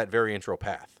 is just that very intro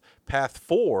path. Path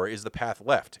 4 is the path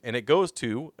left, and it goes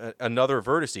to another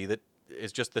vertice that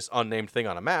is just this unnamed thing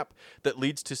on a map that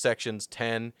leads to sections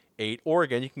 10, 8, or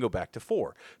again, you can go back to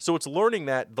 4. So it's learning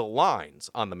that the lines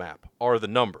on the map are the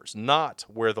numbers, not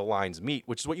where the lines meet,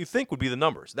 which is what you think would be the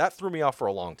numbers. That threw me off for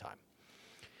a long time.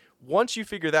 Once you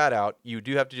figure that out, you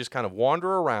do have to just kind of wander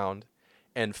around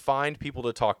and find people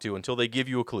to talk to until they give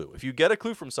you a clue. If you get a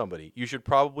clue from somebody, you should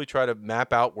probably try to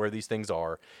map out where these things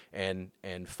are and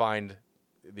find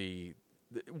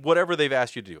whatever they've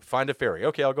asked you to do. Find a fairy.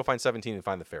 Okay, I'll go find 17 and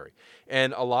find the fairy.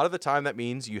 And a lot of the time that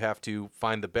means you have to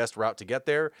find the best route to get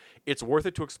there. It's worth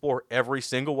it to explore every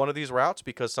single one of these routes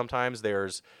because sometimes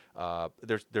there's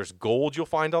gold you'll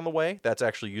find on the way. That's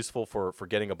actually useful for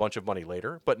getting a bunch of money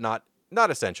later, but not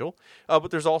essential.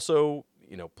 But there's also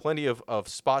plenty of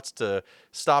spots to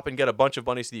stop and get a bunch of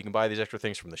money so that you can buy these extra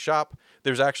things from the shop.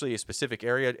 There's actually a specific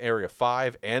area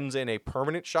 5 ends in a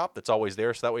permanent shop that's always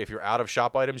there. So that way, if you're out of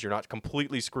shop items, you're not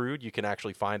completely screwed. You can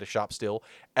actually find a shop still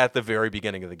at the very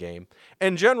beginning of the game.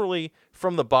 And generally,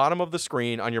 from the bottom of the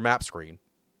screen on your map screen,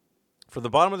 from the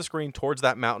bottom of the screen towards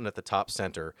that mountain at the top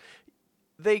center,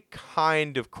 they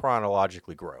kind of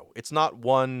chronologically grow. It's not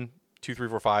 1, 2, 3,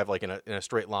 4, 5 like in a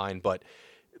straight line, but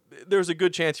there's a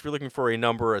good chance if you're looking for a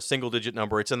number, a single-digit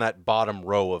number, it's in that bottom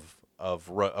row of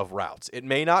routes. It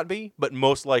may not be, but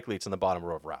most likely it's in the bottom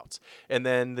row of routes. And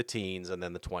then the teens, and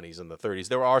then the 20s and the 30s.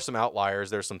 There are some outliers.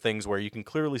 There's some things where you can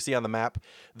clearly see on the map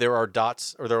there are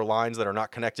dots or there are lines that are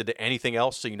not connected to anything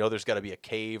else, so there's got to be a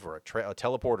cave or a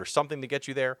teleport or something to get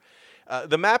you there.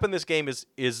 The map in this game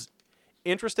is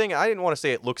interesting. I didn't want to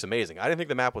say it looks amazing. I didn't think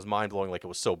the map was mind-blowing, like it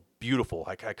was so beautiful.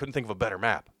 I couldn't think of a better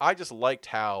map. I just liked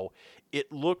how it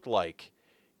looked like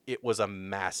it was a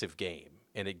massive game,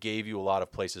 and it gave you a lot of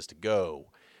places to go.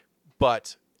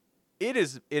 But it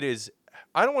is.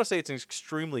 I don't want to say it's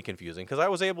extremely confusing, because I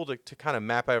was able to kind of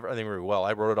map everything very well.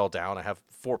 I wrote it all down. I have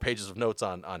 4 pages of notes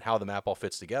on how the map all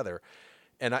fits together,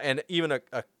 and even a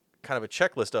kind of a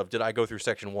checklist of, did I go through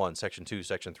section 1, section 2,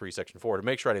 section 3, section 4, to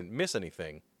make sure I didn't miss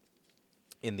anything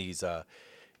in these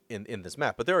in this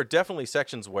map. But there are definitely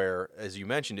sections where, as you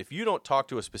mentioned, if you don't talk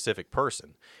to a specific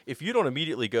person, if you don't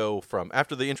immediately go from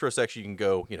after the intro section, you can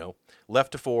go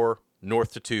left to 4,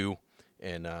 north to 2,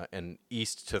 and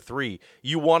east to 3.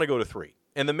 You want to go to 3,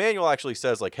 and the manual actually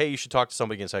says like, hey, you should talk to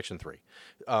somebody in section 3.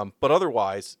 But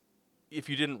otherwise, if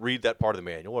you didn't read that part of the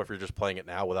manual, or if you're just playing it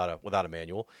now without a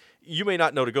manual, you may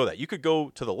not know to go that. You could go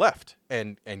to the left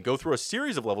and go through a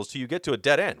series of levels till you get to a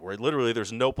dead end where literally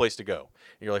there's no place to go.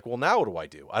 And you're like, well, now what do I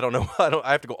do? I don't know.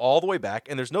 I have to go all the way back,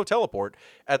 and there's no teleport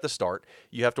at the start.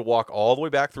 You have to walk all the way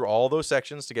back through all those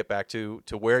sections to get back to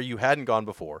where you hadn't gone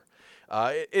before.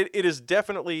 It is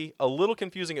definitely a little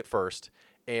confusing at first.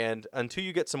 And until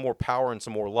you get some more power and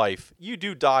some more life, you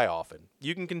do die often.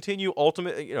 You can continue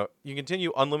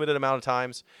unlimited amount of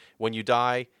times. When you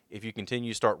die, if you continue,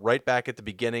 you start right back at the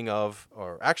beginning of,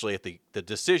 or actually at the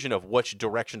decision of which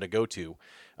direction to go to,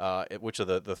 which of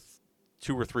the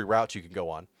 2 or 3 routes you can go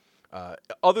on.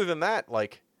 Other than that,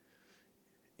 like,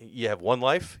 you have one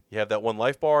life. You have that one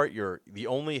life bar. You're the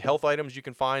only health items you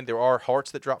can find. There are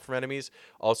hearts that drop from enemies.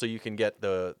 Also, you can get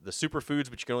the superfoods,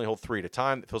 but you can only hold 3 at a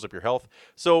time. That fills up your health.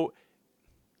 So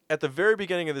at the very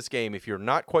beginning of this game, if you're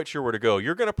not quite sure where to go,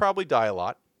 you're going to probably die a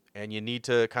lot, and you need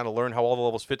to kind of learn how all the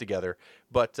levels fit together.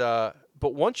 But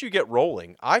once you get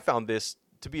rolling, I found this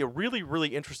to be a really,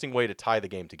 really interesting way to tie the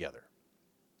game together.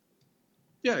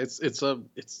 Yeah, it's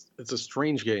a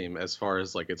strange game as far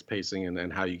as like its pacing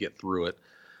and how you get through it.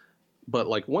 But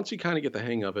like once you kind of get the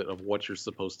hang of it, of what you're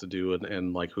supposed to do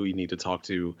and like who you need to talk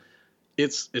to,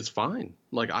 it's fine.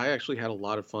 Like I actually had a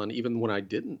lot of fun even when I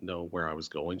didn't know where I was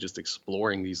going, just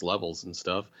exploring these levels and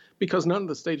stuff, because none of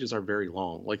the stages are very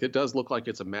long. Like it does look like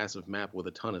it's a massive map with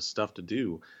a ton of stuff to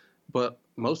do, but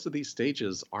most of these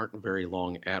stages aren't very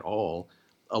long at all.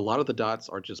 A lot of the dots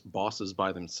are just bosses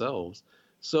by themselves.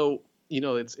 So,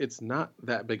 it's not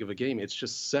that big of a game. It's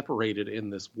just separated in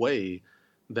this way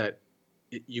that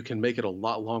you can make it a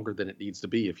lot longer than it needs to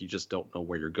be if you just don't know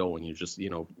where you're going. You just,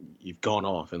 you've gone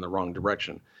off in the wrong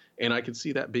direction. And I could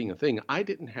see that being a thing. I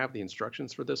didn't have the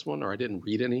instructions for this one, or I didn't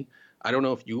read any. I don't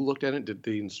know if you looked at it. Did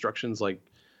the instructions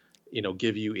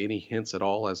give you any hints at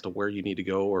all as to where you need to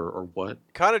go or what?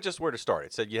 Kind of just where to start.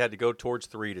 It said you had to go towards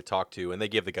 3 to talk to, and they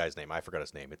give the guy's name. I forgot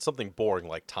his name. It's something boring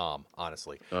like Tom,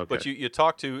 honestly. Okay. But you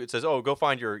talk to, it says, oh, go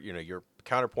find your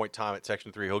counterpoint Tom at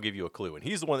section 3. He'll give you a clue. And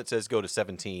he's the one that says go to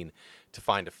 17 to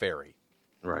find a ferry.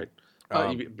 Right.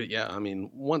 But yeah, I mean,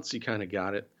 once you kind of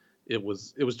got it, it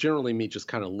was generally me just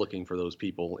kind of looking for those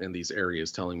people in these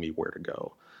areas telling me where to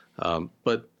go.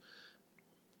 But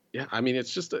yeah, I mean,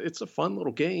 it's a fun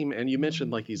little game. And you mentioned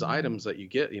like these items that you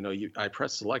get, I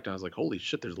pressed select and I was like, holy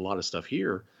shit, there's a lot of stuff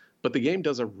here. But the game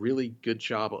does a really good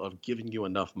job of giving you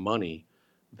enough money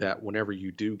that whenever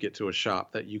you do get to a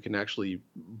shop that you can actually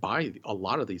buy a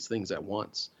lot of these things at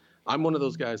once. I'm one of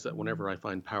those guys that whenever I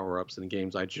find power-ups in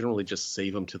games, I generally just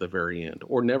save them to the very end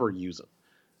or never use them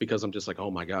because I'm just like, oh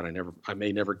my God, I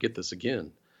may never get this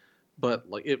again. But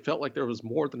like, it felt like there was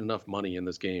more than enough money in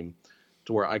this game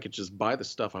to where I could just buy the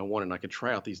stuff I wanted and I could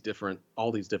try out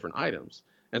all these different items.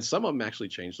 And some of them actually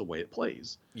change the way it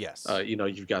plays. Yes.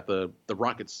 You've got the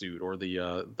rocket suit or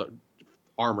the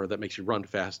armor that makes you run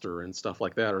faster and stuff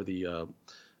like that, or the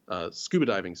scuba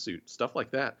diving suit, stuff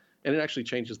like that. And it actually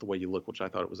changes the way you look, which I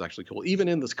thought it was actually cool. Even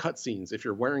in this cutscenes, if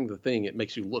you're wearing the thing, it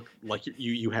makes you look like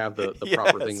you have the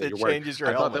proper thing that you're wearing. Changes your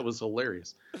I helmet. thought that was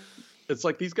hilarious. It's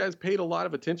like these guys paid a lot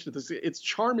of attention to this. It's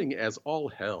charming as all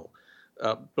hell.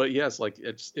 But yes, like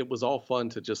it was all fun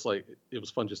to just it was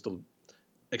fun just to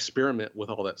experiment with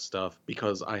all that stuff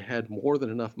because I had more than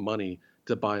enough money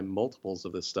to buy multiples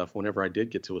of this stuff whenever I did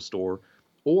get to a store,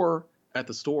 or at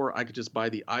the store I could just buy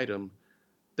the item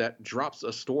that drops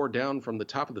a store down from the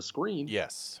top of the screen.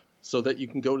 Yes. So that you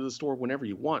can go to the store whenever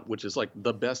you want, which is like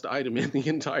the best item in the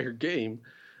entire game.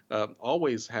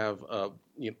 Always have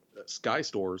sky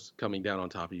stores coming down on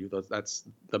top of you. That's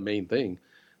the main thing.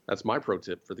 That's my pro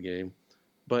tip for the game.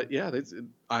 But yeah,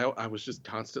 I was just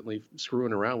constantly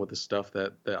screwing around with the stuff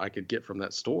that I could get from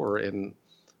that store, and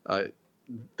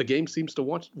the game seems to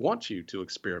want you to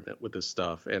experiment with this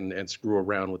stuff and screw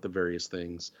around with the various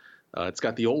things. It's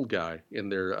got the old guy in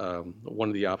there. One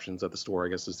of the options at the store, I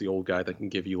guess, is the old guy that can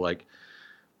give you like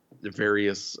the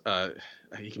various.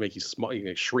 He can make you small, he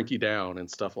can shrink you down and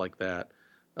stuff like that.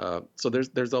 So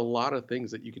there's a lot of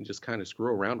things that you can just kind of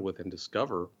screw around with and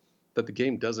discover that the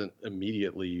game doesn't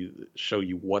immediately show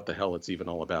you what the hell it's even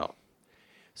all about.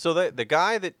 So the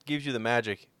guy that gives you the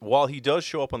magic, while he does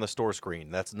show up on the store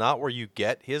screen, that's not where you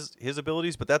get his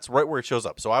abilities, but that's right where it shows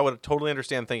up. So I would totally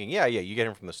understand thinking, yeah, you get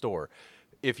him from the store.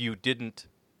 If you didn't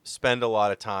spend a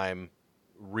lot of time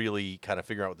really kind of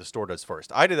figuring out what the store does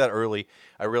first. I did that early.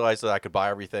 I realized that I could buy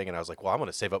everything, and I was like, well, I'm going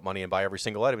to save up money and buy every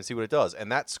single item and see what it does.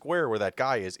 And that square where that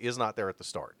guy is not there at the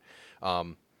start.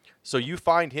 So you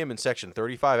find him in section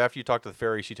 35. After you talk to the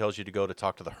fairy, she tells you to go to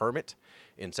talk to the hermit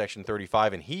in section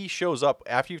 35, and he shows up.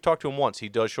 After you've talked to him once, he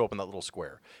does show up in that little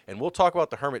square. And we'll talk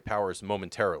about the hermit powers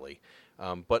momentarily.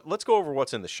 But let's go over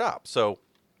what's in the shop. So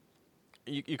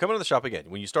you come into the shop again.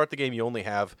 When you start the game, you only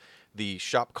have the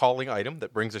shop calling item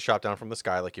that brings the shop down from the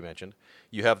sky, like you mentioned.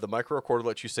 You have the micro recorder that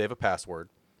lets you save a password.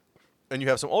 And you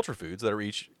have some ultra foods that are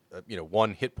each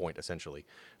 1 hit point, essentially,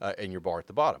 in your bar at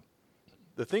the bottom.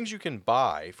 The things you can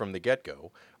buy from the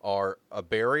get-go are a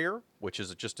barrier, which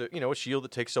is just a shield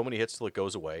that takes so many hits till it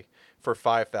goes away, for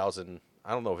 5,000.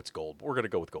 I don't know if it's gold, but we're going to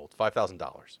go with gold.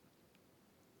 $5,000.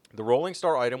 The Rolling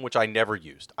Star item, which I never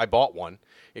used. I bought one.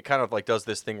 It kind of like does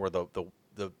this thing where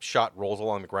the shot rolls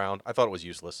along the ground. I thought it was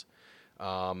useless.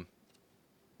 The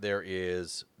There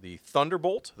is the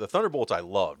Thunderbolt. The Thunderbolt I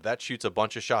loved. That shoots a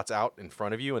bunch of shots out in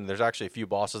front of you, and there's actually a few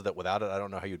bosses that without it, I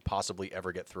don't know how you'd possibly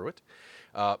ever get through it.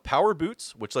 Power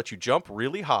Boots, which lets you jump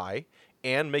really high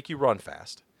and make you run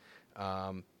fast.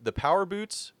 The Power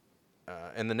Boots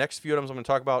and the next few items I'm going to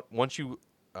talk about, once you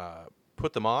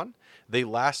put them on, they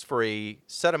last for a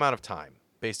set amount of time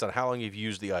based on how long you've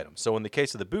used the item. So in the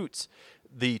case of the boots,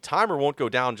 the timer won't go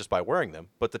down just by wearing them,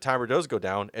 but the timer does go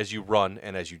down as you run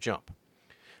and as you jump.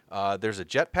 There's a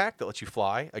jetpack that lets you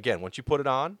fly. Again, once you put it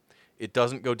on, it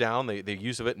doesn't go down, the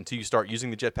use of it, until you start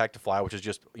using the jetpack to fly, which is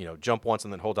just, jump once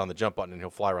and then hold down the jump button and he'll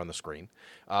fly around the screen.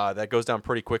 That goes down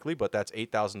pretty quickly, but that's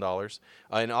 $8,000.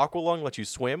 An Aqualung lets you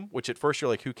swim, which at first you're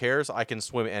like, who cares? I can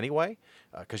swim anyway,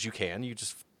 because you can. You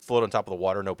just float on top of the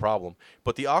water, no problem.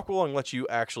 But the Aqualung lets you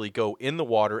actually go in the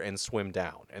water and swim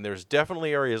down. And there's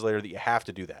definitely areas later that you have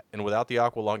to do that. And without the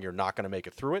Aqualung, you're not going to make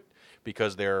it through it,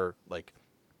 because they're like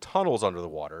tunnels under the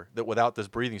water that without this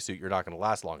breathing suit you're not going to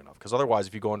last long enough, because otherwise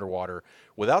if you go underwater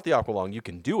without the Aqualung you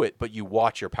can do it, but you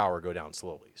watch your power go down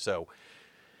slowly. So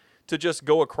to just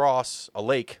go across a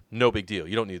lake, no big deal,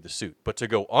 you don't need the suit. But to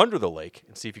go under the lake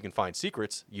and see if you can find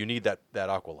secrets, you need that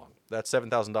Aqualung. That's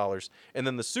 $7,000. And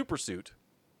then the super suit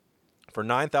for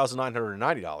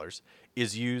 $9,990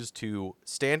 is used to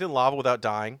stand in lava without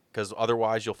dying, because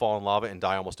otherwise you'll fall in lava and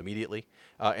die almost immediately.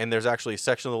 And there's actually a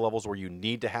section of the levels where you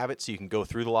need to have it so you can go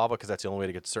through the lava, because that's the only way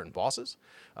to get to certain bosses.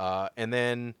 And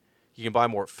then you can buy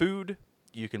more food.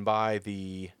 You can buy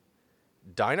the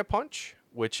Dynapunch,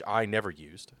 which I never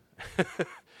used.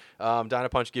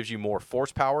 Dynapunch gives you more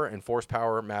force power, and force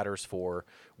power matters for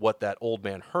what that old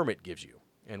man hermit gives you.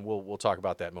 And we'll talk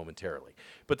about that momentarily.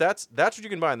 But that's what you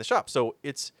can buy in the shop. So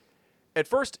it's, at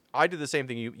first I did the same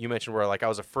thing you mentioned, where like I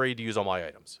was afraid to use all my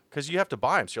items because you have to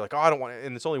buy them. So you're like, oh, I don't want,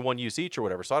 and it's only one use each or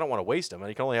whatever, so I don't want to waste them. And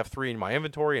you can only have 3 in my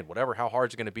inventory and whatever. How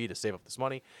hard is it going to be to save up this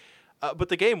money? But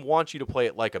the game wants you to play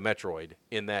it like a Metroid,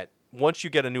 in that once you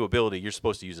get a new ability, you're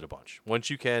supposed to use it a bunch. Once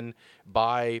you can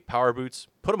buy power boots,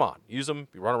 put them on. Use them.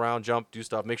 You run around, jump, do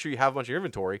stuff. Make sure you have a bunch of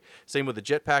inventory. Same with the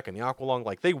jetpack and the Aqualung.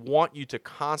 Like, they want you to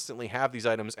constantly have these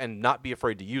items and not be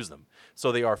afraid to use them.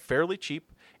 So they are fairly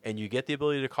cheap, and you get the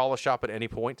ability to call a shop at any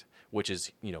point, which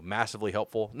is, massively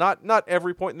helpful. Not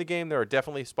every point in the game. There are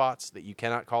definitely spots that you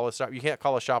cannot call a shop. You can't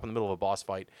call a shop in the middle of a boss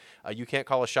fight. You can't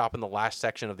call a shop in the last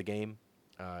section of the game.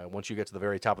 Once you get to the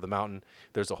very top of the mountain,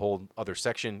 there's a whole other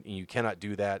section, and you cannot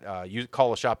do that. You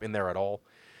call a shop in there at all.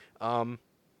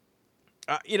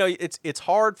 It's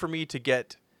hard for me to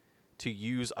get to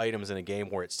use items in a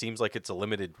game where it seems like it's a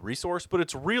limited resource, but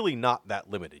it's really not that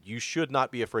limited. You should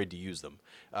not be afraid to use them.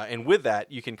 And with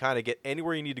that, you can kind of get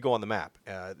anywhere you need to go on the map.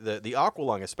 The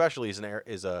Aqualung especially is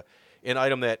an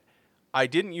item that I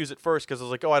didn't use at first because I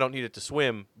was like, oh, I don't need it to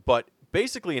swim. But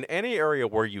basically, in any area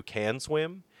where you can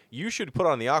swim, you should put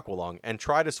on the Aqualung and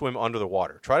try to swim under the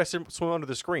water. Try to swim under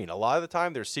the screen. A lot of the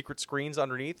time, there's secret screens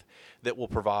underneath that will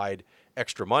provide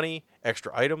extra money,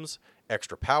 extra items,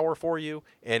 extra power for you.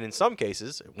 And in some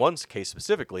cases, one case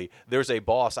specifically, there's a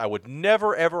boss I would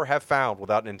never, ever have found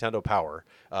without Nintendo Power,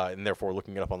 and therefore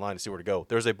looking it up online to see where to go.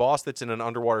 There's a boss that's in an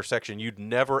underwater section you'd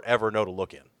never, ever know to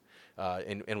look in.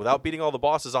 And without beating all the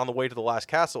bosses on the way to the last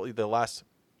castle,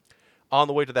 on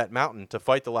the way to that mountain to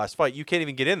fight the last fight, you can't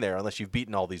even get in there unless you've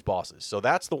beaten all these bosses. So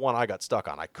that's the one I got stuck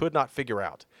on. I could not figure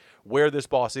out where this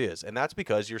boss is, and that's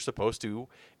because you're supposed to,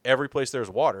 every place there's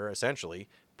water, essentially,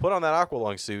 put on that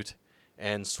Aqualung suit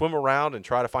and swim around and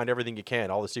try to find everything you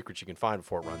can, all the secrets you can find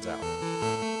before it runs out.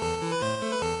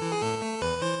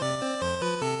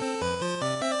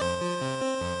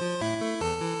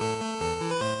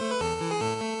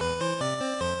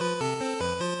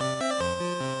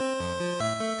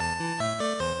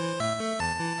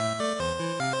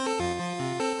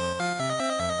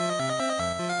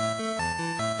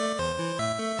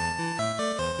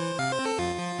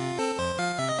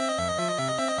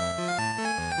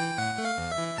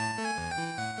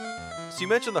 You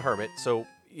mentioned the Hermit. So,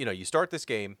 you start this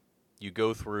game, you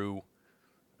go through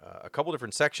a couple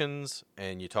different sections,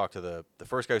 and you talk to the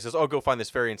first guy who says, oh, go find this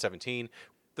fairy in 17.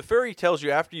 The fairy tells you,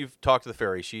 after you've talked to the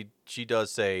fairy, she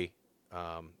does say,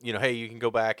 hey, you can go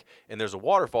back, and there's a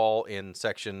waterfall in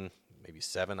section maybe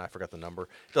 7. I forgot the number.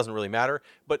 It doesn't really matter.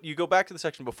 But you go back to the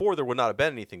section before, there would not have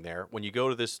been anything there. When you go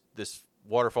to this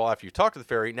waterfall after you talk to the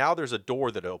fairy, now there's a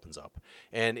door that opens up,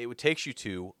 and it takes you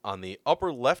to, on the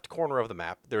upper left corner of the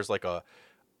map, there's like a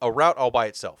route all by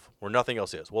itself where nothing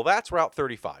else is. Well, that's Route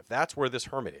 35. That's where this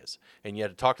hermit is, and you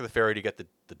had to talk to the fairy to get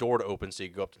the door to open so you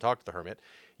can go up to talk to the hermit.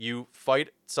 You fight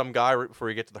some guy right before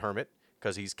you get to the hermit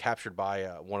because he's captured by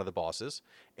one of the bosses,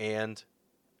 and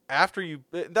after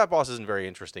that boss isn't very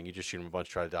interesting. You just shoot him a bunch,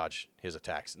 try to dodge his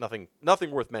attacks. Nothing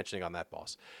worth mentioning on that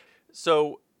boss.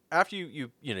 So after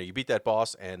you beat that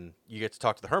boss and you get to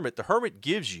talk to the hermit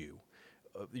gives you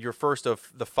your first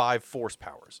of the 5 force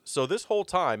powers. So this whole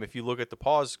time, if you look at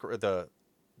the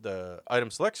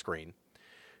item select screen,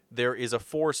 there is a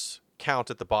force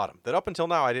count at the bottom that up until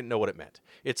now I didn't know what it meant.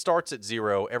 It starts at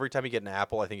 0. Every time you get an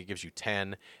apple, I think it gives you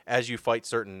 10. As you fight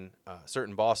certain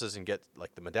bosses and get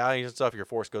like the medallions and stuff, your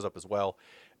force goes up as well.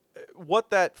 What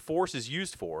that force is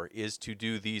used for is to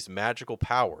do these magical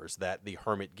powers that the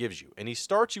hermit gives you. And he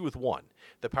starts you with 1,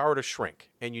 the power to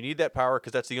shrink. And you need that power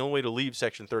because that's the only way to leave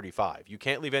Section 35. You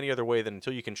can't leave any other way than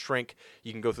until you can shrink,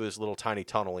 you can go through this little tiny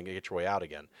tunnel and get your way out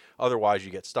again. Otherwise,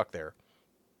 you get stuck there.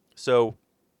 So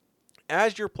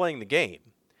as you're playing the game,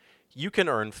 you can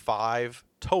earn 5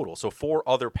 total, so 4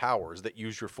 other powers that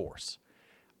use your force.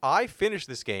 I finished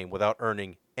this game without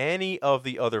earning any of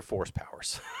the other force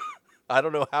powers. I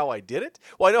don't know how I did it.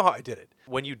 Well, I know how I did it.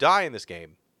 When you die in this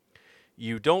game,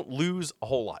 you don't lose a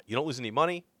whole lot. You don't lose any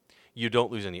money. You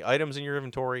don't lose any items in your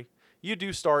inventory. You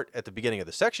do start at the beginning of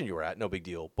the section you were at, no big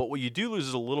deal. But what you do lose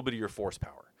is a little bit of your force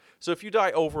power. So if you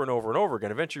die over and over and over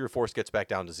again, eventually your force gets back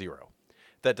down to 0.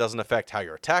 That doesn't affect how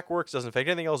your attack works, doesn't affect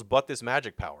anything else but this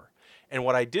magic power. And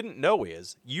what I didn't know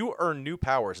is you earn new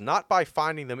powers not by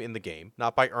finding them in the game,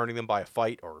 not by earning them by a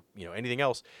fight or anything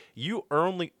else. You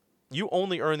only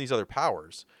earn these other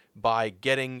powers by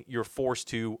getting your force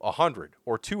to 100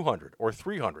 or 200 or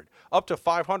 300, up to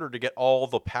 500 to get all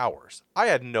the powers. I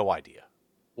had no idea.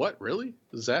 What, really?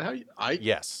 Is that how you...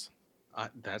 Yes.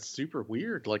 That's super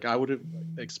weird. Like, I would have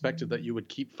expected that you would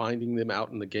keep finding them out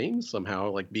in the game somehow,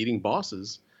 like beating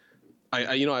bosses.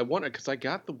 I wanted, because I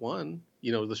got the one,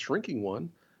 the shrinking one.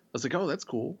 I was like, oh, that's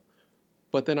cool.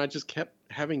 But then I just kept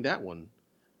having that one.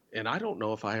 And I don't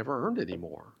know if I ever earned any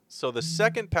more. So the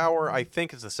second power, I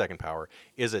think is the second power,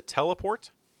 is a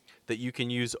teleport that you can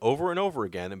use over and over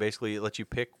again. And basically it lets you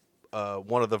pick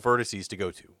one of the vertices to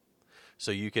go to.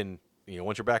 So you can,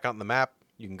 once you're back out on the map,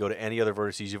 you can go to any other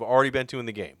vertices you've already been to in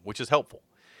the game, which is helpful.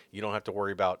 You don't have to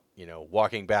worry about,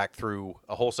 walking back through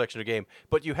a whole section of the game,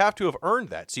 but you have to have earned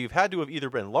that. So you've had to have either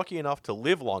been lucky enough to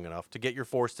live long enough to get your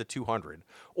force to 200,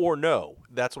 or no,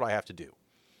 that's what I have to do.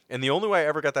 And the only way I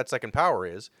ever got that second power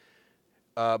is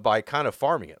by kind of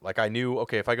farming it. Like I knew,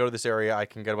 okay, if I go to this area, I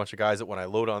can get a bunch of guys that when I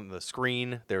load on the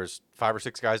screen, there's 5 or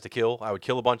 6 guys to kill. I would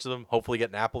kill a bunch of them, hopefully get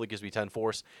an apple that gives me 10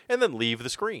 force, and then leave the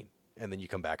screen. And then you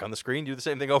come back on the screen, do the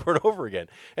same thing over and over again,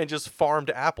 and just farmed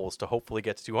apples to hopefully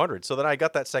get to 200. So then I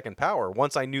got that second power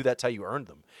once I knew that's how you earned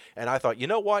them. And I thought, you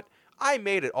know what? I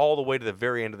made it all the way to the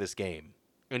very end of this game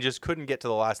and just couldn't get to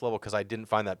the last level because I didn't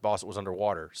find that boss that was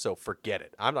underwater. So forget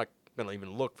it. I'm not going to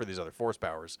even look for these other force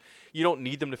powers. You don't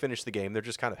need them to finish the game. They're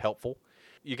just kind of helpful.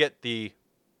 You get the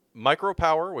micro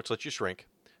power, which lets you shrink.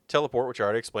 Teleport, which I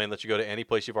already explained, lets you go to any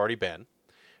place you've already been.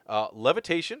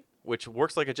 Levitation, which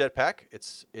works like a jetpack.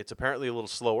 It's apparently a little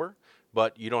slower,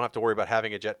 but you don't have to worry about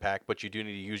having a jetpack, but you do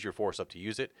need to use your force up to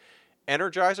use it.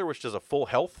 Energizer, which does a full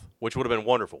health, which would have been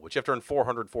wonderful, which you have to earn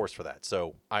 400 force for that.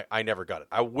 So I never got it.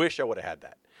 I wish I would have had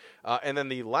that. And then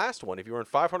the last one, if you earn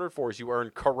 500 force, you earn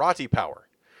karate power,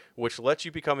 which lets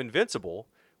you become invincible,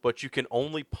 but you can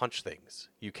only punch things.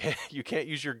 You can't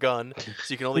use your gun,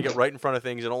 so you can only get right in front of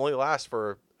things. It only lasts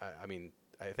for, I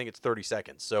think it's 30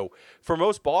 seconds. So for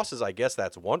most bosses, I guess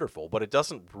that's wonderful, but it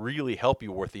doesn't really help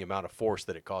you worth the amount of force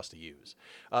that it costs to use.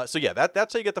 So yeah,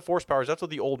 that's how you get the force powers. That's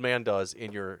what the old man does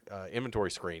in your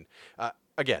inventory screen.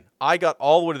 Again, I got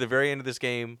all the way to the very end of this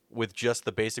game with just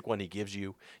the basic one he gives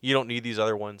you. You don't need these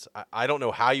other ones. I don't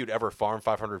know how you'd ever farm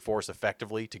 500 force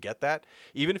effectively to get that.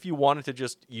 Even if you wanted to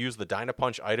just use the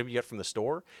Dynapunch item you get from the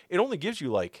store, it only gives you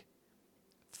like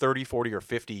 30, 40, or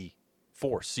 50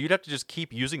 force. So you'd have to just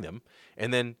keep using them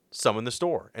and then summon the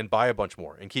store and buy a bunch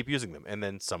more and keep using them and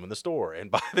then summon the store and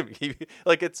buy them.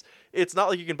 Like it's not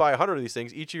like you can buy 100 of these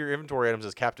things. Each of your inventory items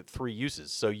is capped at 3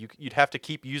 uses. So you'd have to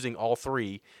keep using all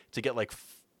 3 to get like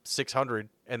 600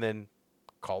 and then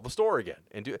call the store again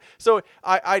and do it. So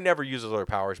I never use those other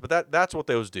powers, but that's what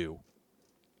those do.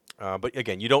 But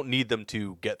again, you don't need them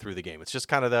to get through the game. It's just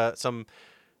kind of some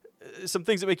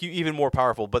things that make you even more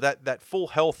powerful. But that full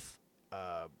health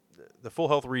the full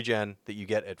health regen that you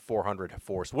get at 400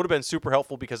 force would have been super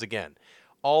helpful because, again,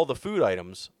 all the food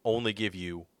items only give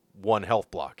you 1 health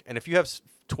block. And if you have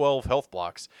 12 health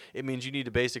blocks, it means you need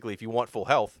to basically, if you want full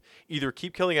health, either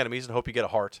keep killing enemies and hope you get a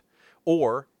heart,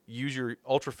 or use your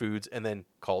Ultra Foods, and then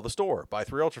call the store, buy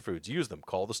 3 Ultra Foods, use them,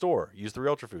 call the store, use 3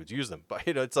 Ultra Foods, use them. But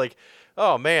it's like,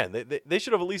 oh man, they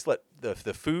should have at least let the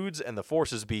foods and the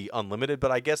forces be unlimited,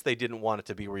 but I guess they didn't want it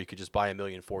to be where you could just buy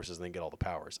 1,000,000 forces and then get all the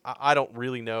powers. I don't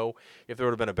really know if there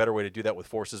would have been a better way to do that with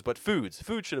forces, but food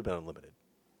should have been unlimited.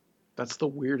 That's the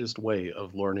weirdest way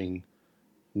of learning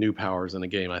new powers in a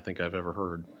game I think I've ever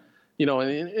heard. In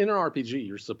an RPG,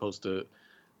 you're supposed to,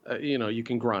 you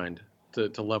can grind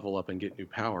to level up and get new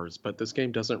powers, but this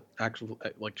game doesn't actually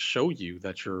show you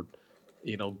that you're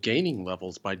gaining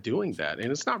levels by doing that,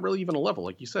 and it's not really even a level.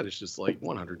 Like you said, it's just like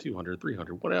 100, 200,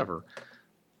 300, whatever.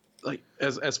 Like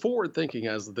as forward thinking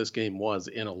as this game was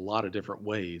in a lot of different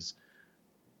ways,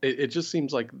 it just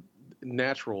seems like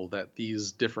natural that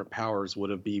these different powers would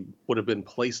have been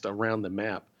placed around the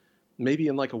map, maybe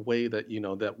in like a way that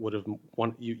that would have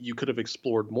you could have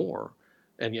explored more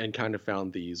and kind of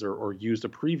found these, or used a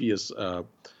previous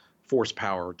force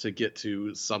power to get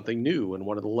to something new in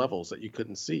one of the levels that you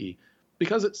couldn't see,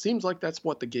 because it seems like that's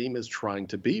what the game is trying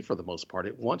to be for the most part.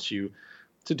 It wants you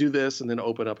to do this and then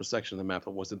open up a section of the map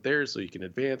that wasn't there so you can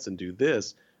advance and do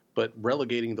this, but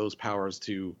relegating those powers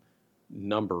to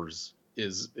numbers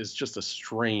is just a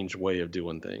strange way of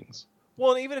doing things.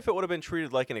 Well, and even if it would have been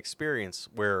treated like an experience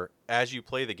where as you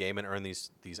play the game and earn these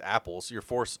apples, your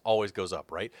force always goes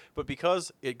up, right? But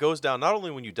because it goes down not only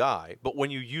when you die, but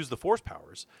when you use the force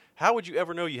powers, how would you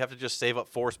ever know you have to just save up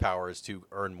force powers to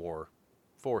earn more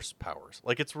force powers?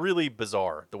 Like, it's really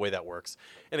bizarre the way that works.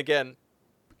 And again,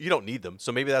 you don't need them,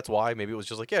 so maybe that's why. Maybe it was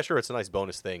just like, yeah, sure, it's a nice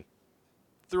bonus thing.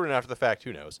 Threw it in after the fact,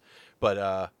 who knows?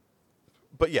 But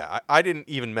yeah, I didn't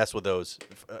even mess with those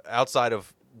outside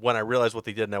of when I realized what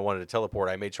they did and I wanted to teleport.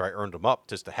 I made sure I earned them up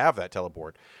just to have that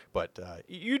teleport. But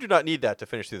you do not need that to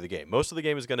finish through the game. Most of the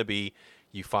game is going to be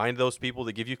you find those people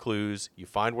that give you clues, you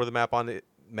find where the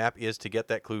map is to get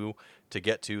that clue to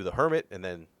get to the hermit, and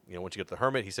then once you get to the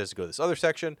hermit, he says to go to this other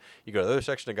section. You go to the other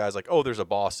section, and the guy's like, oh, there's a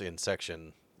boss in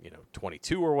section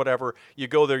 22 or whatever. You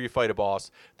go there, you fight a boss.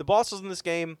 The bosses in this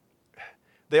game,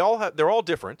 they're all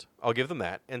different. I'll give them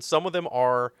that, and some of them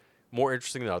are more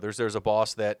interesting than others. There's a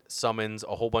boss that summons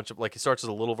a whole bunch of, he starts as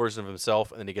a little version of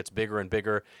himself, and then he gets bigger and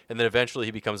bigger, and then eventually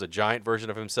he becomes a giant version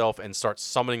of himself and starts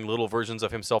summoning little versions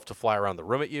of himself to fly around the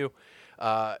room at you.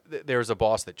 There's a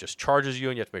boss that just charges you,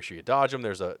 and you have to make sure you dodge him.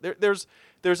 There's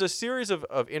a series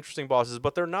of interesting bosses,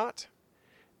 but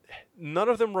none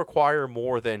of them require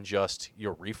more than just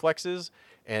your reflexes.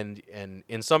 And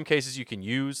in some cases you can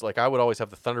use, I would always have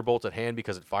the Thunderbolt at hand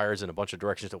because it fires in a bunch of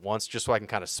directions at once, just so I can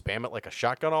kind of spam it like a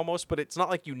shotgun almost. But it's not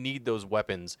like you need those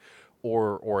weapons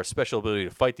or a special ability to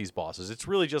fight these bosses. It's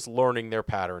really just learning their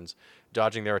patterns,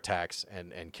 dodging their attacks,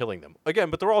 and killing them.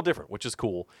 Again, but they're all different, which is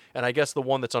cool. And I guess the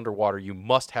one that's underwater, you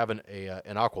must have an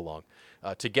Aqualung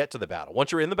to get to the battle.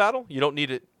 Once you're in the battle, you don't need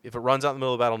it. If it runs out in the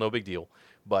middle of the battle, no big deal.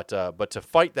 But to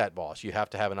fight that boss, you have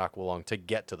to have an Aqualung to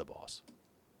get to the boss.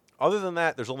 Other than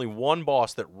that, there's only one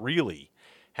boss that really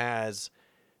has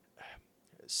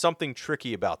something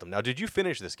tricky about them. Now, did you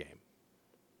finish this game?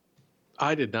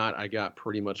 I did not. I got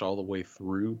pretty much all the way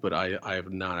through, but I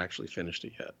have not actually finished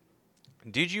it yet.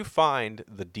 Did you find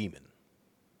the demon?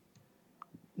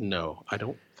 No, I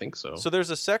don't think so. So there's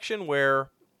a section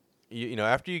where,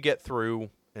 after you get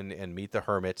through and meet the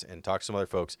hermit and talk to some other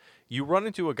folks, you run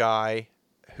into a guy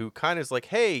who kind of is like,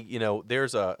 hey,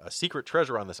 there's a secret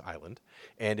treasure on this island,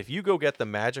 and if you go get the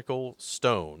magical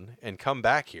stone and come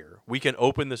back here, we can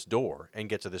open this door and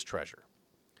get to this treasure.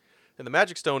 And the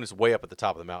magic stone is way up at the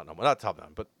top of the mountain. Well, not top of the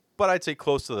mountain, but I'd say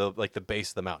close to the base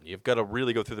of the mountain. You've got to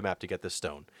really go through the map to get this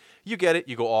stone. You get it,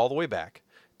 you go all the way back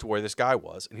to where this guy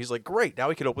was, and he's like, great, now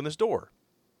we can open this door.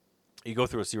 You go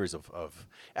through a series of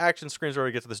action screens where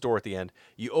you get to this door at the end.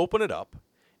 You open it up,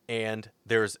 and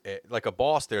there's a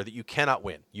boss there that you cannot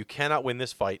win. You cannot win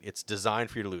this fight. It's designed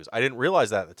for you to lose. I didn't realize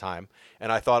that at the time,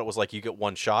 and I thought it was like you get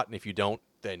one shot, and if you don't,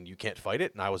 then you can't fight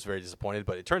it, and I was very disappointed.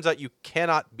 But it turns out you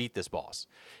cannot beat this boss,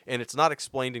 and it's not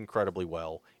explained incredibly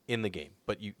well in the game.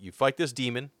 But you fight this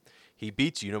demon. He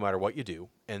beats you no matter what you do,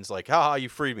 and it's like, haha, you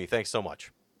freed me. Thanks so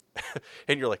much.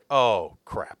 And you're like, oh,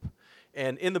 crap.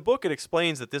 And in the book, it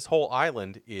explains that this whole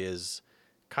island is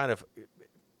kind of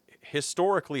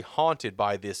historically haunted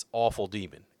by this awful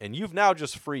demon, and you've now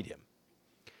just freed him.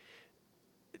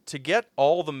 To get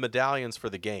all the medallions for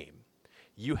the game,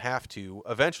 you have to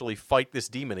eventually fight this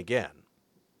demon again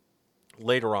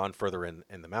later on further in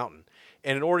the mountain.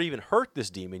 And in order to even hurt this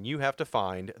demon, you have to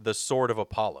find the Sword of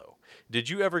Apollo. Did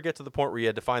you ever get to the point where you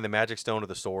had to find the magic stone or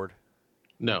the sword?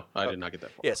 No, I did not get that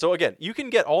far. Yeah, so again, you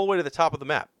can get all the way to the top of the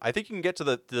map. I think you can get to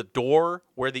the door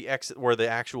where the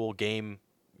actual game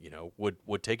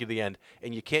would take you to the end,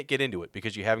 and you can't get into it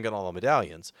because you haven't got all the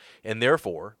medallions, and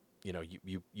therefore,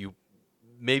 you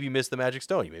maybe miss the magic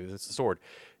stone, you maybe miss the sword.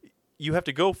 You have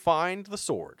to go find the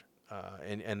sword,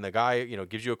 and the guy,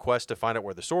 gives you a quest to find out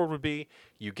where the sword would be.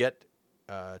 You get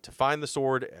to find the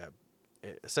sword.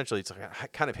 Essentially, it's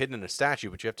kind of hidden in a statue,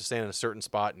 but you have to stand in a certain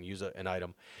spot and use an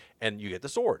item, and you get the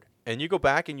sword. And you go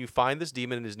back and you find this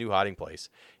demon in his new hiding place.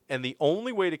 And the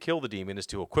only way to kill the demon is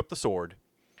to equip the sword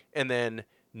and then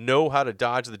know how to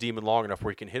dodge the demon long enough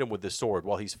where you can hit him with this sword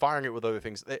while he's firing it with other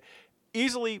things.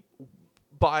 Easily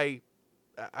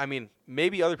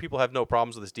maybe other people have no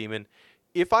problems with this demon.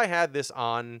 If I had this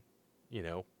on,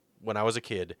 when I was a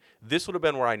kid, this would have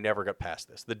been where I never got past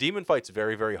this. The demon fights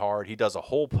very, very hard. He does a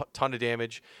whole ton of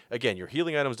damage. Again, your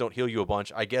healing items don't heal you a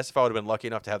bunch. I guess if I would have been lucky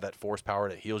enough to have that force power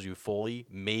that heals you fully,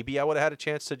 maybe I would have had a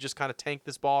chance to just kind of tank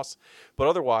this boss. But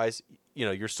otherwise,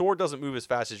 your sword doesn't move as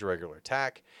fast as your regular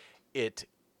attack.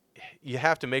 You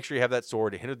have to make sure you have that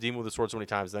sword to hit a demon with the sword so many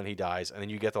times, then he dies, and then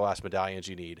you get the last medallions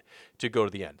you need to go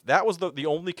to the end. That was the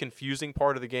only confusing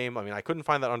part of the game. I mean, I couldn't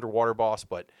find that underwater boss,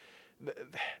 but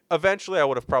eventually I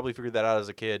would have probably figured that out as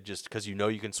a kid, just because you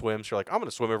can swim, so you're like, I'm going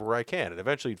to swim everywhere I can, and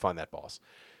eventually you'd find that boss.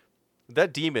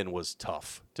 That demon was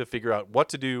tough to figure out what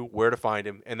to do, where to find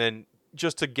him, and then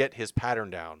just to get his pattern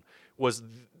down was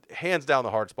hands down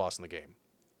the hardest boss in the game.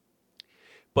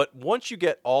 But once you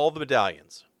get all the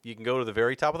medallions, you can go to the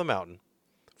very top of the mountain,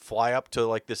 fly up to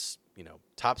like this,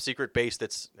 top secret base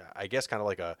that's, I guess, kind of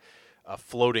like a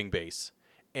floating base,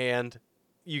 and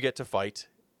you get to fight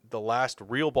the last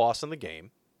real boss in the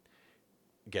game.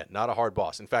 Again, not a hard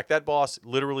boss. In fact, that boss,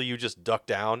 literally you just duck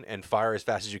down and fire as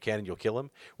fast as you can and you'll kill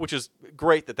him, which is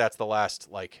great that that's the last,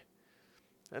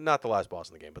 not the last boss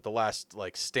in the game, but the last,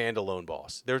 standalone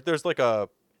boss.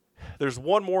 There's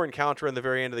one more encounter in the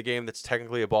very end of the game that's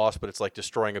technically a boss, but it's like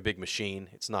destroying a big machine.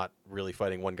 It's not really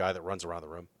fighting one guy that runs around the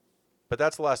room. But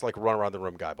that's the last, run around the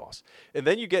room guy boss. And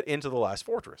then you get into the last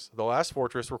fortress. The last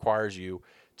fortress requires you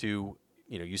to,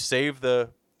 you save the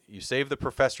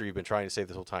professor you've been trying to save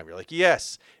this whole time. You're like,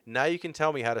 yes, now you can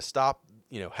tell me how to stop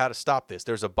this.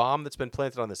 There's a bomb that's been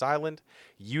planted on this island.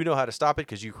 You know how to stop it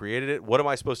because you created it. What am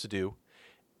I supposed to do?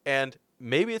 And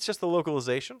maybe it's just the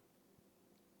localization.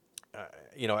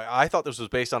 I thought this was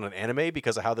based on an anime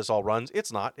because of how this all runs.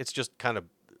 It's not. It's just kind of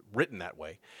written that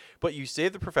way. But you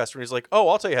save the professor, and he's like, oh,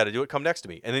 I'll tell you how to do it. Come next to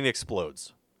me. And then he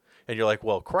explodes. And you're like,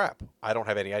 well, crap. I don't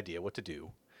have any idea what to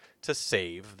do to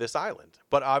save this island.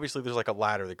 But obviously there's a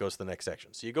ladder that goes to the next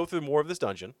section. So you go through more of this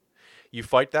dungeon. You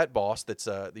fight that boss.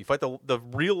 You fight the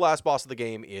real last boss of the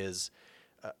game is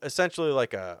essentially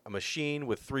like a machine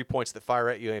with 3 points that fire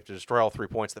at you. You have to destroy all 3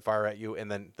 points that fire at you, and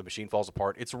then the machine falls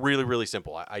apart. It's really, really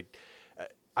simple.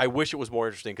 I wish it was more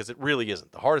interesting because it really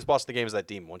isn't. The hardest boss of the game is that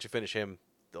demon. Once you finish him,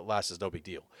 the last is no big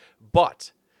deal.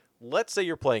 But let's say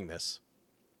you're playing this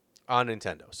on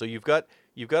Nintendo. So you've got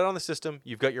it on the system.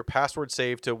 You've got your password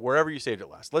saved to wherever you saved it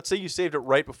last. Let's say you saved it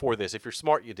right before this. If you're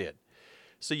smart, you did.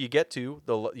 So you get to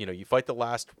you fight the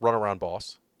last runaround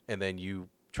boss, and then you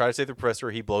try to save the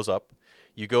professor. He blows up.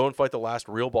 You go and fight the last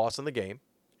real boss in the game,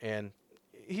 and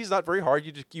he's not very hard.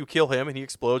 You kill him, and he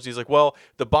explodes. He's like, well,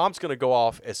 the bomb's going to go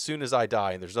off as soon as I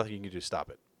die, and there's nothing you can do to stop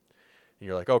it. And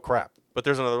you're like, oh, crap. But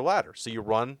there's another ladder. So you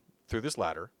run through this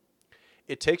ladder.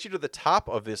 It takes you to the top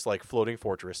of this floating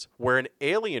fortress where an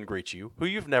alien greets you who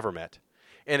you've never met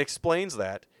and explains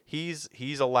that he's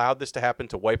allowed this to happen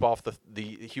to wipe off the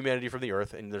humanity from the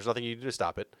earth, and there's nothing you can do to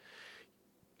stop it.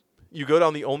 You go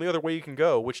down the only other way you can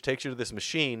go, which takes you to this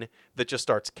machine that just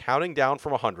starts counting down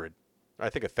from 100. I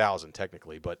think 1,000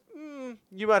 technically, but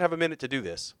you might have a minute to do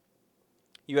this.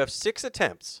 You have 6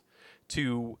 attempts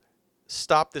to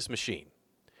stop this machine.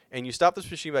 And you stop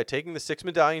this machine by taking the 6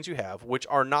 medallions you have, which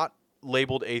are not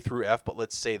labeled A through F, but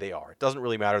let's say they are. It doesn't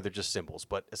really matter. They're just symbols,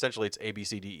 but essentially it's A, B,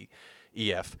 C, D,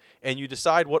 E, F. And you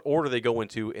decide what order they go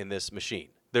into in this machine.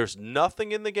 There's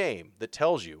nothing in the game that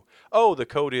tells you, oh, the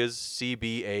code is C,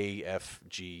 B, A, F,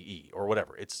 G, E, or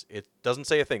whatever. It doesn't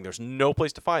say a thing. There's no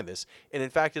place to find this. And in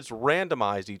fact, it's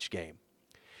randomized each game.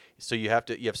 So you have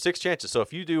 6 chances. So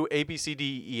if you do A, B, C,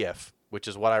 D, E, F, which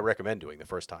is what I recommend doing the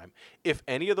first time, if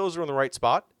any of those are in the right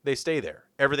spot, they stay there.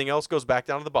 Everything else goes back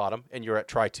down to the bottom, and you're at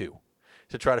try 2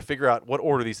 to try to figure out what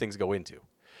order these things go into.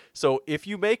 So if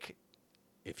you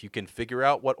can figure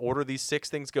out what order these 6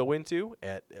 things go into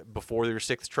before your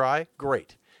 6th try,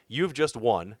 great. You've just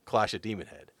won Clash of Demon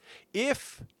Head.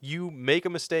 If you make a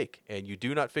mistake and you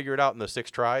do not figure it out in those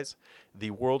 6 tries,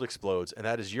 the world explodes, and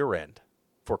that is your end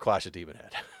for Clash of Demon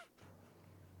Head.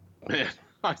 Man,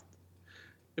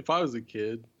 if I was a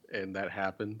kid and that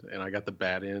happened and I got the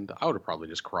bad end, I would have probably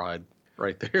just cried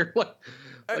right there.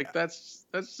 Like that's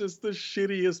just the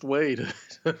shittiest way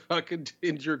to fucking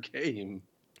end your game.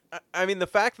 I mean, the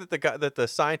fact that the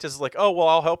scientist is like, oh, well,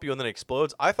 I'll help you, and then it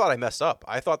explodes. I thought I messed up.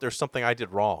 I thought there's something I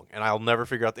did wrong, and I'll never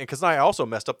figure out. Because I also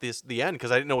messed up the end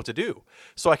because I didn't know what to do.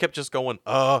 So I kept just going,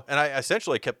 and I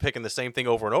essentially kept picking the same thing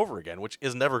over and over again, which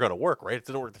is never going to work, right? It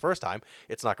didn't work the first time.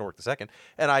 It's not going to work the second.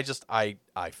 And I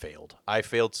failed. I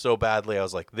failed so badly. I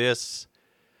was like, this.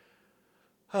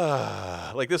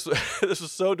 Like this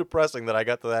was so depressing that I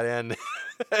got to that end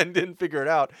and didn't figure it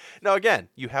out. Now, again,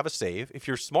 you have a save. If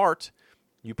you're smart,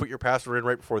 you put your password in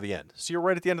right before the end. So you're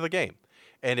right at the end of the game.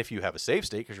 And if you have a save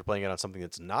state, because you're playing it on something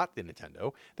that's not the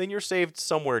Nintendo, then you're saved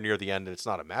somewhere near the end and it's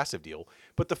not a massive deal.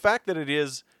 But the fact that it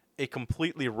is a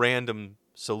completely random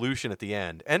solution at the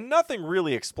end, and nothing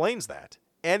really explains that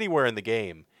anywhere in the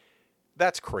game,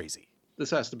 that's crazy.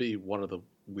 This has to be one of the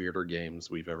weirder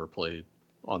games we've ever played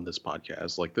on this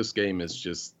podcast. Like, this game is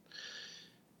just,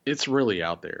 it's really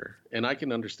out there. And I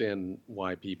can understand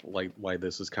why why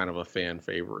this is kind of a fan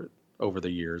favorite over the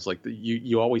years. Like,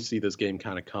 you always see this game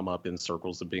kind of come up in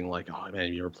circles of being like, oh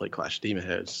man, you ever play Clash of Demon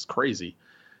Head? It's crazy.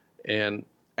 And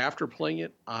after playing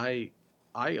it, I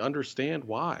understand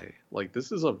why. Like,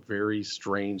 this is a very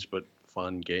strange but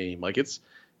fun game. Like, it's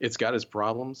got its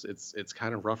problems. It's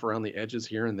kind of rough around the edges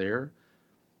here and there.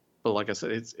 But like I said,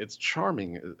 it's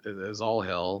charming as all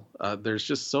hell. There's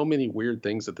just so many weird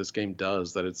things that this game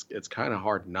does that it's kind of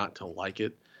hard not to like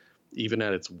it, even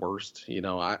at its worst. You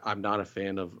know, I'm not a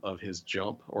fan of his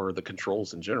jump or the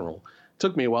controls in general. It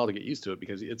took me a while to get used to it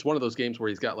because it's one of those games where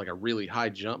he's got like a really high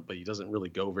jump, but he doesn't really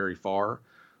go very far.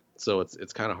 So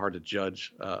it's kind of hard to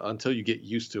judge until you get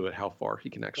used to it how far he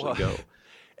can actually go.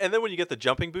 And then when you get the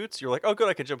jumping boots, you're like, oh, good,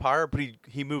 I can jump higher. But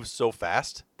he moves so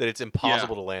fast that it's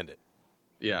impossible to land it.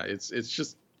 Yeah, it's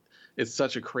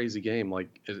such a crazy game.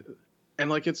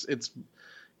 It's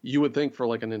you would think for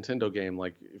like a Nintendo game,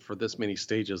 like for this many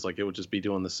stages, like it would just be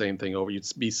doing the same thing over. You'd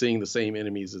be seeing the same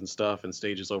enemies and stuff and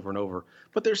stages over and over.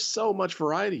 But there's so much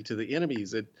variety to the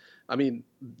enemies. I mean,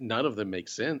 none of them make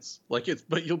sense.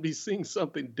 But you'll be seeing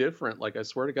something different. Like, I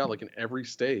swear to God, like in every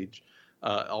stage.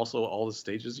 Also, all the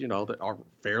stages, that are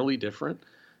fairly different.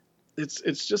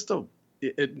 It's just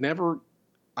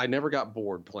I never got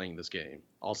bored playing this game.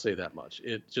 I'll say that much.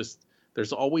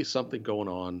 There's always something going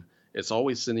on. It's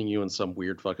always sending you in some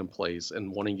weird fucking place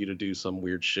and wanting you to do some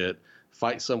weird shit,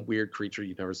 fight some weird creature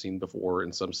you've never seen before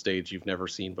in some stage you've never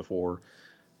seen before.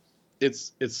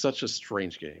 It's such a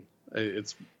strange game.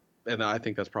 And I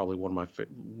think that's probably one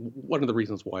of the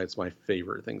reasons why it's my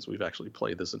favorite things we've actually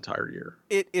played this entire year.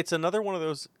 It's another one of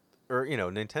those,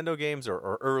 Nintendo games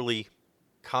or early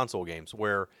console games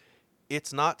where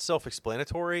it's not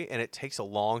self-explanatory and it takes a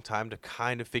long time to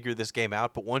kind of figure this game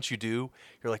out. But once you do,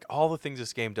 you're like, all the things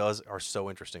this game does are so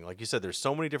interesting. Like you said, there's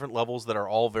so many different levels that are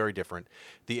all very different.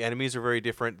 The enemies are very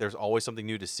different. There's always something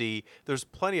new to see. There's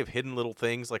plenty of hidden little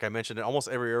things. Like I mentioned, in almost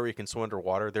every area you can swim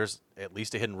underwater, there's at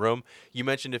least a hidden room. You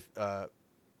mentioned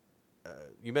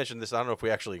you mentioned this. I don't know if we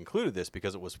actually included this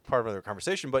because it was part of another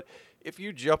conversation, but if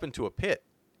you jump into a pit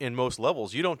in most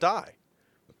levels, you don't die.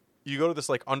 You go to this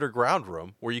like underground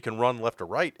room where you can run left or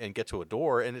right and get to a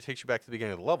door, and it takes you back to the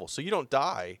beginning of the level. So you don't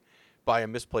die by a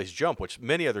misplaced jump, which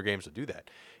many other games would do that.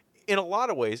 In a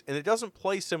lot of ways, and it doesn't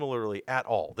play similarly at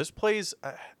all. This plays,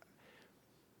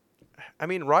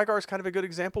 Rygar's kind of a good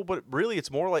example, but really it's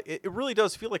more like, it really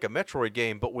does feel like a Metroid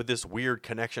game, but with this weird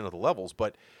connection of the levels.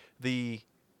 But the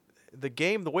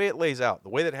game, the way it lays out, the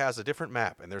way that it has a different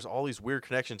map, and there's all these weird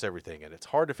connections to everything, and it's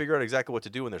hard to figure out exactly what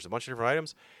to do, and there's a bunch of different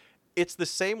items. It's the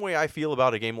same way I feel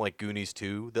about a game like Goonies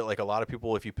 2, that like a lot of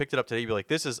people, if you picked it up today, you'd be like,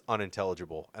 this is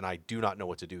unintelligible, and I do not know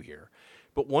what to do here.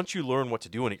 But once you learn what to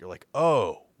do in it, you're like,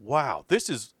 oh, wow, this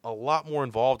is a lot more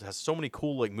involved. It has so many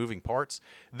cool like moving parts.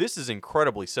 This is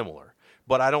incredibly similar,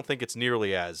 but I don't think it's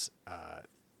nearly as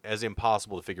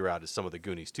impossible to figure out as some of the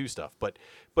Goonies 2 stuff. But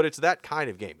it's that kind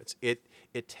of game.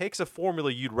 It takes a formula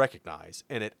you'd recognize,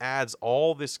 and it adds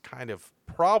all this kind of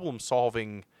problem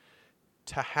solving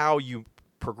to how you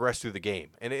progress through the game,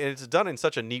 and it's done in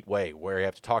such a neat way where you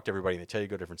have to talk to everybody and they tell you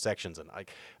to go different sections. And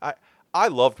I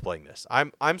loved playing this.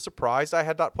 I'm surprised I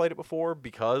had not played it before,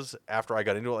 because after I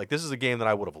got into it, like, this is a game that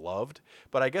I would have loved,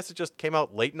 but I guess it just came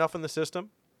out late enough in the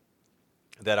system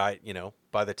that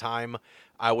by the time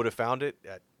I would have found it,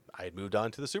 I had moved on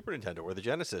to the Super Nintendo or the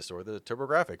Genesis or the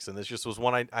TurboGrafx, and this just was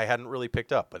one I hadn't really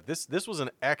picked up. But this was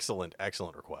an excellent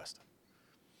request.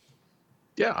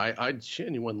 Yeah, I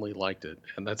genuinely liked it,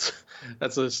 and that's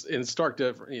in stark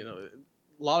difference. A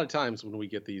lot of times when we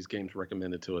get these games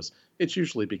recommended to us, it's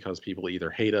usually because people either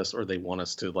hate us or they want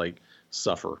us to like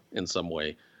suffer in some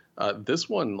way. This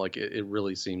one, like, it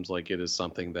really seems like it is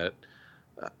something that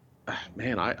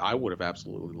Man, I would have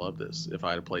absolutely loved this if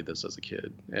I had played this as a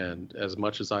kid. And as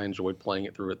much as I enjoyed playing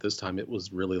it through at this time, it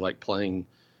was really like playing,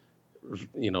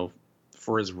 you know,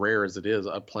 for as rare as it is,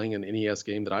 playing an NES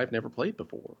game that I've never played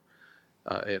before.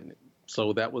 And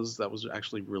so that was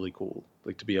actually really cool,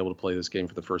 like to be able to play this game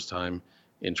for the first time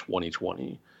in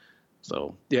 2020.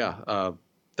 So yeah,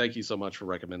 thank you so much for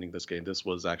recommending this game. This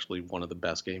was actually one of the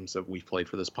best games that we've played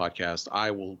for this podcast.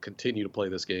 I will continue to play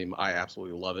this game. I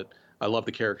absolutely love it. I love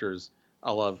the characters.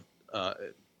 I love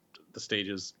the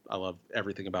stages. I love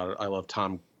everything about it. I love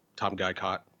Tom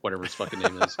Guycott, whatever his fucking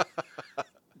name is.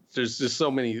 There's just so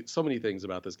many things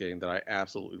about this game that I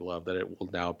absolutely love that it will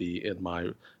now be in my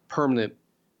permanent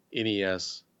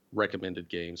NES recommended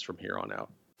games from here on out.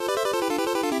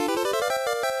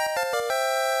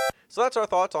 So that's our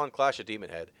thoughts on Clash of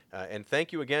Demon Head. And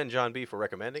thank you again, John B., for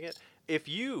recommending it. If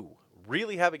you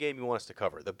really have a game you want us to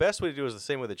cover, the best way to do it is the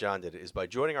same way that John did it, is by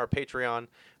joining our Patreon.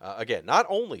 Again, not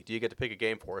only do you get to pick a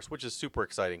game for us, which is super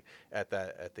exciting at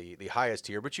the highest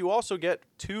tier, but you also get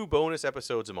 2 bonus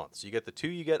episodes a month. So you get the 2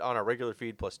 you get on our regular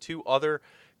feed plus 2 other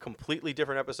completely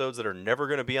different episodes that are never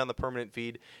going to be on the permanent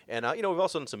feed. And, we've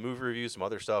also done some movie reviews, some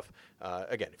other stuff.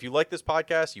 Again, if you like this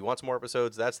podcast, you want some more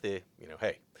episodes, that's the,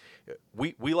 hey,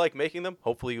 we like making them.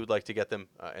 Hopefully you would like to get them,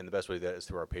 and the best way to do that is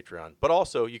through our Patreon. But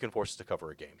also, you can force us to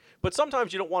cover a game. But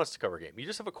sometimes you don't want us to cover a game. You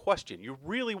just have a question you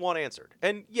really want answered.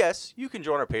 And yes, you can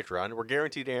join our Patreon. We're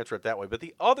guaranteed to answer it that way. But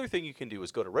the other thing you can do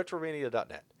is go to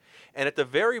retrovania.net. And at the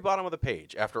very bottom of the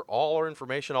page, after all our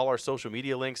information, all our social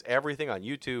media links, everything on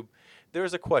YouTube,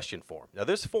 there's a question form. Now,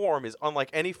 this form is unlike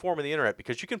any form on the internet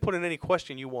because you can put in any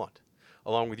question you want,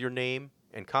 along with your name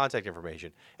and contact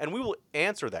information. And we will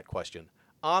answer that question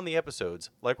on the episodes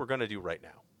like we're going to do right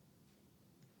now.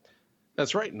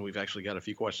 That's right, and we've actually got a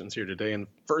few questions here today. And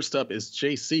first up is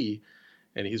JC,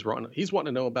 and he's wanting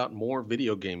to know about more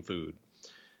video game food.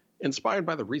 Inspired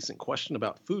by the recent question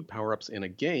about food power-ups in a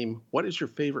game, what is your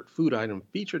favorite food item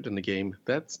featured in the game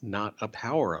that's not a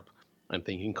power-up? I'm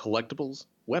thinking collectibles,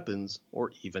 weapons,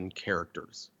 or even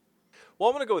characters. Well,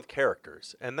 I'm going to go with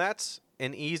characters, and that's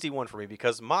an easy one for me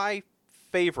because my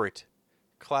favorite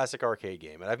classic arcade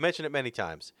game, and I've mentioned it many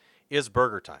times, is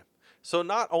Burger Time. So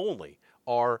not only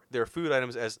are there food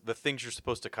items as the things you're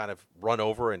supposed to kind of run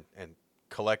over and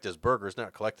collect as burgers,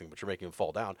 not collecting, but you're making them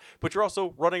fall down, but you're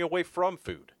also running away from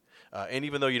food. And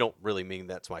even though you don't really mean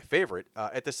that's my favorite,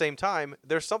 at the same time,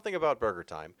 there's something about Burger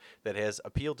Time that has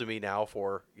appealed to me now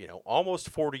for, almost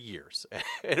 40 years.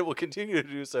 And it will continue to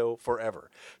do so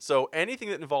forever. So anything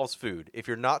that involves food, if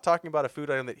you're not talking about a food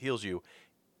item that heals you,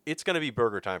 it's going to be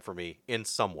Burger Time for me in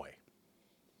some way.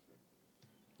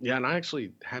 Yeah, and I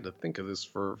actually had to think of this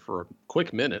for a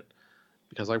quick minute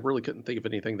because I really couldn't think of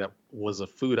anything that was a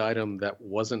food item that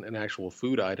wasn't an actual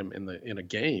food item in a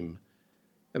game.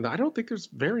 And I don't think there's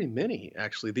very many,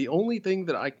 actually. The only thing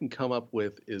that I can come up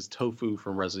with is tofu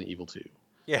from Resident Evil 2.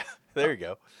 Yeah, there you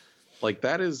go. Like,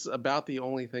 that is about the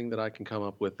only thing that I can come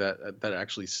up with that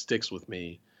actually sticks with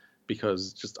me.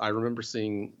 Because just I remember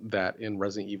seeing that in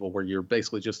Resident Evil where you're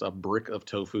basically just a brick of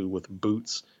tofu with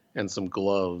boots and some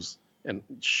gloves and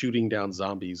shooting down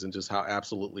zombies and just how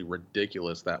absolutely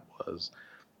ridiculous that was.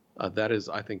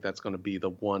 I think that's going to be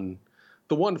the one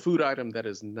food item that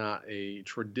is not a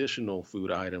traditional food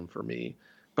item for me,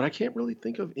 but I can't really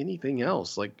think of anything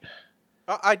else. Like,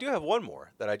 I do have one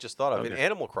more that I just thought of. Okay. In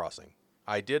Animal Crossing,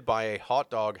 I did buy a hot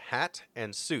dog hat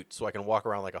and suit so I can walk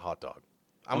around like a hot dog.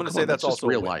 I'm going to say that's just also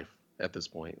real life at this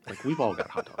point. Like, we've all got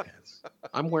hot dog hats.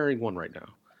 I'm wearing one right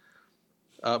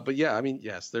now. But yeah, I mean,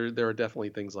 yes, there are definitely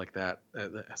things like that.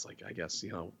 That's like, I guess,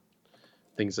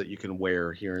 things that you can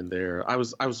wear here and there. I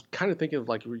was kind of thinking of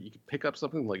like you could pick up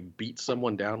something like beat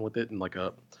someone down with it in like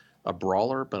a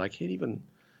brawler, but I can't even,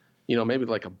 maybe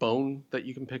like a bone that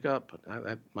you can pick up. But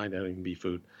that might not even be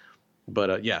food.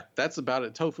 But yeah, that's about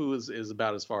it. Tofu is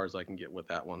about as far as I can get with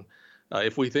that one.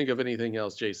 If we think of anything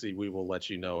else, JC, we will let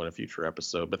you know in a future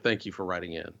episode. But thank you for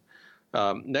writing in.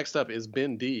 Next up is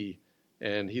Ben D,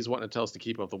 and he's wanting to tell us to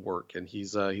keep up the work. And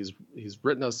he's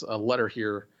written us a letter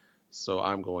here, so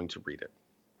I'm going to read it.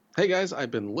 Hey guys,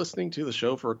 I've been listening to the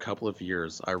show for a couple of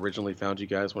years. I originally found you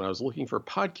guys when I was looking for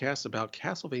podcasts about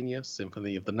Castlevania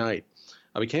Symphony of the Night.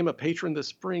 I became a patron this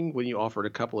spring when you offered a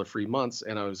couple of free months,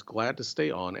 and I was glad to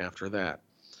stay on after that.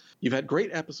 You've had great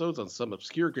episodes on some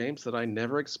obscure games that I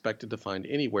never expected to find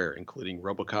anywhere, including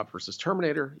RoboCop vs.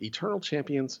 Terminator, Eternal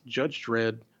Champions, Judge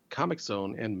Dredd, Comic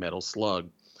Zone, and Metal Slug.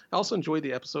 I also enjoyed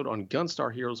the episode on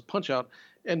Gunstar Heroes Punch-Out,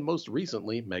 and most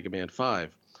recently, Mega Man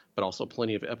 5. But also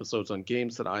plenty of episodes on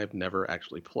games that I have never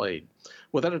actually played.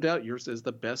 Without a doubt, yours is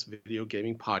the best video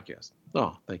gaming podcast.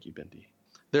 Oh, thank you, Bendy.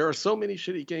 There are so many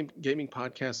shitty gaming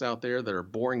podcasts out there that are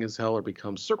boring as hell or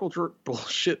become circle jerk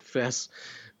bullshit fests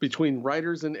between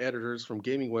writers and editors from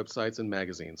gaming websites and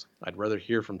magazines. I'd rather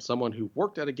hear from someone who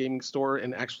worked at a gaming store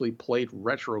and actually played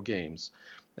retro games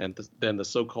than the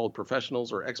so-called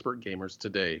professionals or expert gamers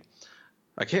today.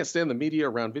 I can't stand the media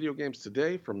around video games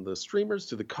today, from the streamers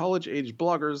to the college-age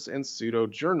bloggers and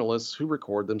pseudo-journalists who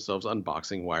record themselves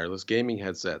unboxing wireless gaming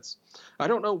headsets. I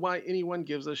don't know why anyone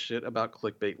gives a shit about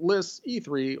clickbait lists,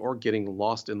 E3, or getting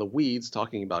lost in the weeds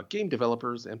talking about game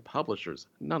developers and publishers.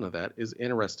 None of that is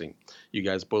interesting. You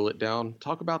guys boil it down,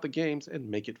 talk about the games, and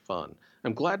make it fun.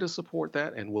 I'm glad to support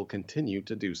that and will continue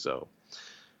to do so.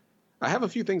 I have a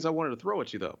few things I wanted to throw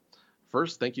at you, though.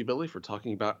 First, thank you, Billy, for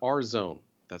talking about R-Zone.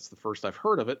 That's the first I've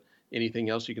heard of it. Anything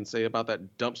else you can say about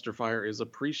that dumpster fire is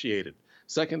appreciated.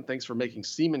 Second, thanks for making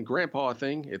Seaman Grandpa a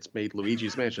thing. It's made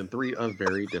Luigi's Mansion 3 a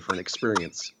very different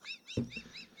experience.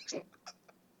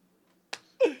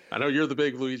 I know you're the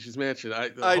big Luigi's Mansion. I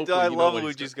love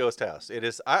Luigi's Ghost House. It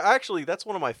is. Actually, that's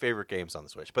one of my favorite games on the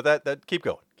Switch. But that keep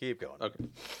going. Okay.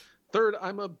 Third,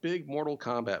 I'm a big Mortal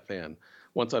Kombat fan.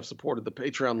 Once I've supported the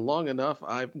Patreon long enough,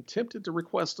 I'm tempted to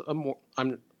request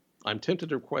I'm tempted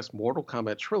to request Mortal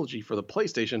Kombat Trilogy for the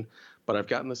PlayStation, but I've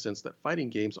gotten the sense that fighting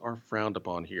games are frowned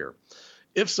upon here.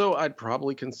 If so, I'd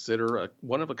probably consider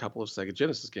one of a couple of Sega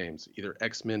Genesis games, either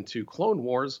X-Men 2 Clone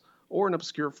Wars or an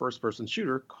obscure first-person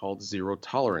shooter called Zero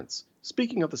Tolerance.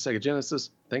 Speaking of the Sega Genesis,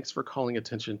 thanks for calling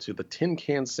attention to the tin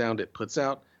can sound it puts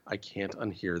out. I can't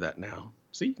unhear that now.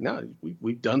 See, now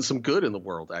we've done some good in the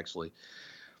world, actually.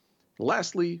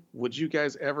 Lastly, would you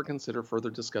guys ever consider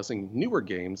further discussing newer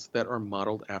games that are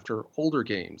modeled after older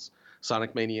games?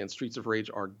 Sonic Mania and Streets of Rage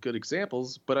are good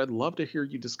examples, but I'd love to hear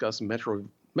you discuss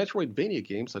Metroidvania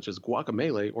games such as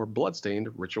Guacamelee or Bloodstained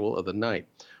Ritual of the Night,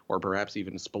 or perhaps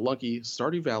even Spelunky,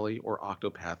 Stardew Valley, or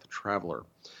Octopath Traveler.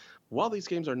 While these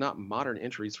games are not modern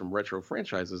entries from retro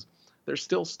franchises, they're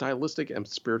still stylistic and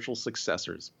spiritual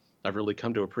successors. I've really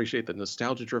come to appreciate the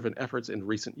nostalgia-driven efforts in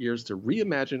recent years to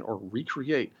reimagine or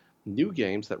recreate new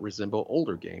games that resemble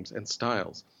older games and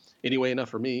styles. Anyway, enough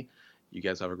for me. You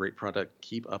guys have a great product.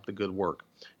 Keep up the good work.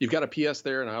 You've got a PS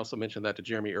there, and I also mentioned that to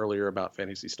Jeremy earlier about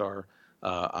Phantasy Star.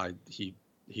 He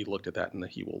looked at that, and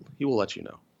he will let you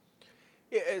know.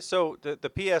 Yeah, so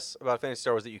the PS about Phantasy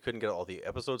Star was that you couldn't get all the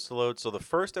episodes to load. So the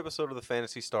first episode of the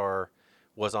Phantasy Star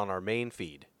was on our main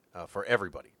feed for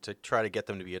everybody to try to get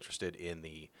them to be interested in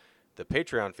the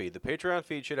Patreon feed. The Patreon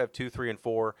feed should have 2, 3, and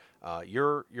 4.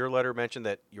 Your letter mentioned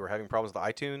that you were having problems with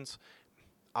iTunes.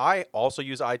 I also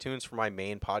use iTunes for my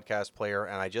main podcast player,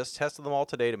 and I just tested them all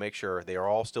today to make sure they are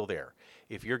all still there.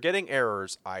 If you're getting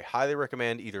errors, I highly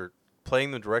recommend either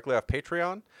playing them directly off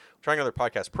Patreon, trying another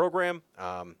podcast program.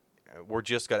 We're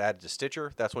just got added to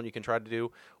Stitcher. That's one you can try to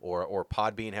do. Or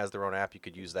Podbean has their own app. You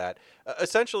could use that.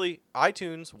 Essentially,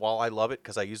 iTunes, while I love it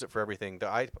because I use it for everything,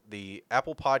 the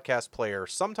Apple Podcast Player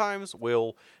sometimes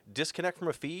will disconnect from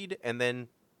a feed and then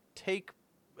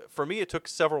for me, it took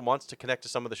several months to connect to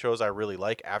some of the shows I really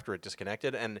like after it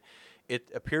disconnected. And it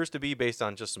appears to be, based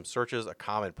on just some searches, a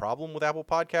common problem with Apple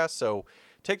Podcasts. So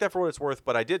take that for what it's worth.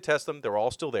 But I did test them. They're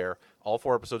all still there. All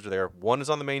 4 episodes are there. 1 is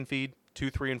on the main feed. 2,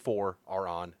 3, and 4 are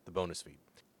on the bonus feed.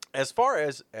 As far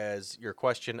as your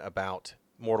question about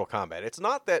Mortal Kombat, it's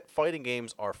not that fighting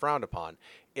games are frowned upon.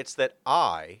 It's that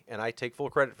and I take full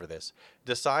credit for this,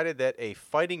 decided that a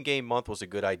fighting game month was a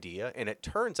good idea, and it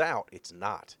turns out it's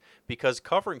not. Because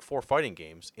covering 4 fighting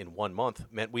games in 1 month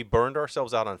meant we burned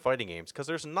ourselves out on fighting games because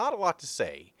there's not a lot to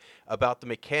say about the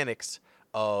mechanics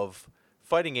of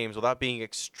fighting games without being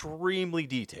extremely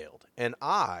detailed. And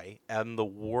I am the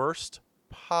worst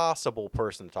possible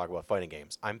person to talk about fighting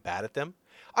games. I'm bad at them.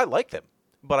 I like them,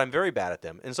 but I'm very bad at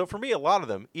them. And so for me, a lot of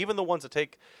them, even the ones that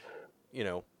take,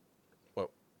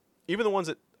 even the ones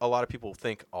that a lot of people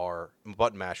think are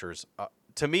button mashers,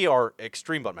 to me are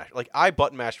extreme button mashers. Like, I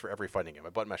button mash for every fighting game. I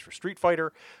button mash for Street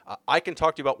Fighter. I can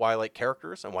talk to you about why I like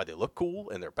characters and why they look cool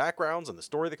and their backgrounds and the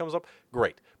story that comes up.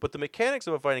 Great. But the mechanics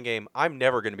of a fighting game, I'm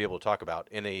never going to be able to talk about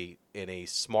in a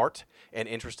smart and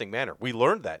interesting manner. We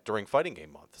learned that during Fighting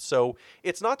Game Month. So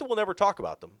it's not that we'll never talk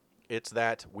about them. It's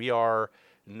that we are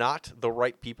not the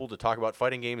right people to talk about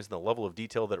fighting games and the level of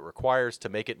detail that it requires to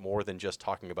make it more than just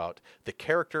talking about the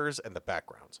characters and the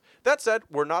backgrounds. That said,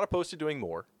 we're not opposed to doing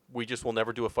more. We just will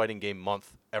never do a fighting game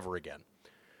month ever again.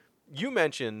 You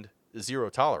mentioned Zero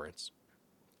Tolerance.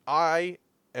 I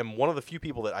am one of the few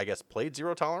people that I guess played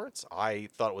Zero Tolerance. I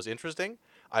thought it was interesting.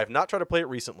 I have not tried to play it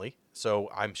recently, so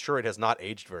I'm sure it has not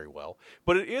aged very well.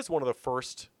 But it is one of the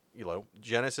first,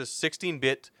 Genesis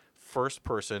 16-bit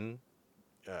first-person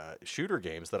shooter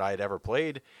games that I had ever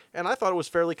played, and I thought it was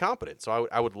fairly competent. So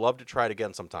I would love to try it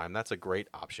again sometime. That's a great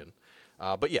option.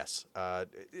 But yes,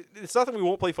 it's not that we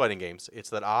won't play fighting games. It's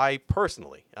that I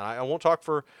personally, and I won't talk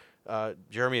for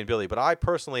Jeremy and Billy, but I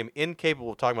personally am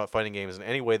incapable of talking about fighting games in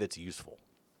any way that's useful.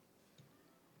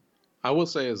 I will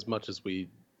say, as much as we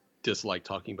dislike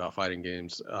talking about fighting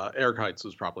games, Eric Heights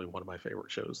was probably one of my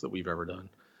favorite shows that we've ever done.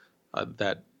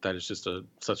 That is just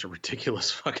such a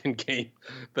ridiculous fucking game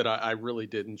that I really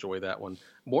did enjoy that one.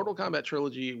 Mortal Kombat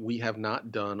Trilogy, we have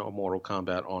not done a Mortal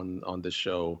Kombat on this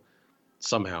show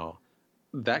somehow.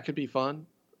 That could be fun,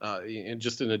 and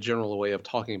just in a general way of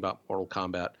talking about Mortal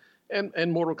Kombat.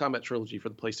 And Mortal Kombat Trilogy for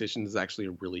the PlayStation is actually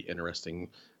a really interesting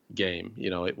game. You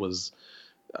know, it was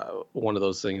one of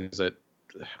those things that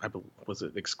was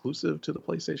it exclusive to the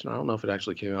PlayStation? I don't know if it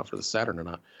actually came out for the Saturn or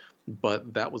not,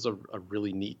 but that was a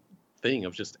really neat thing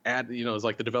of just it's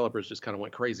like the developers just kind of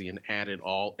went crazy and added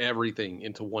everything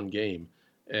into one game.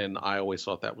 And I always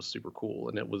thought that was super cool,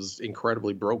 and it was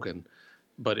incredibly broken,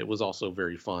 but it was also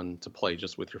very fun to play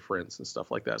just with your friends and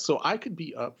stuff like that. So I could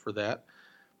be up for that.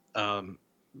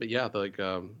 But yeah, like,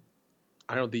 I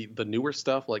don't know, the newer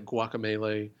stuff like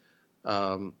Guacamelee,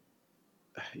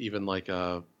 even like,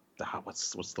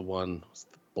 what's the one, what's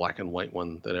the black and white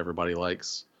one that everybody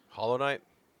likes? Hollow Knight.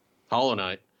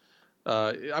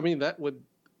 I mean, that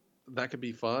could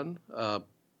be fun,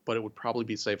 but it would probably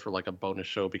be safe for like a bonus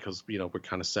show because, we're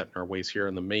kind of set in our ways here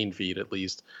in the main feed, at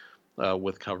least,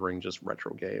 with covering just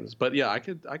retro games. But yeah, I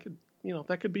could,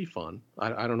 that could be fun.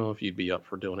 I don't know if you'd be up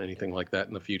for doing anything like that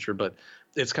in the future, but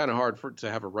it's kind of hard to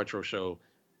have a retro show,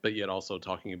 but yet also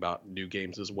talking about new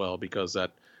games as well, because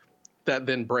that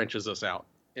then branches us out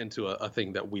into a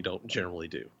thing that we don't generally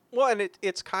do. Well, and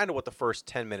it's kind of what the first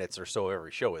 10 minutes or so of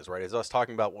every show is, right? Is us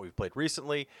talking about what we've played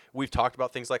recently. We've talked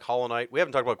about things like Hollow Knight. We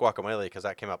haven't talked about Guacamelee because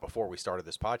that came out before we started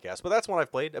this podcast, but that's one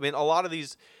I've played. I mean, a lot of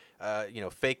these,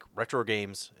 fake retro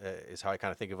games is how I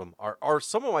kind of think of them, are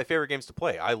some of my favorite games to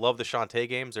play. I love the Shantae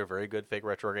games. They're very good fake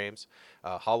retro games.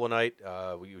 Hollow Knight,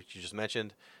 which you just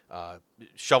mentioned.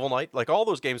 Shovel Knight, like all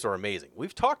those games are amazing.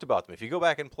 We've talked about them. If you go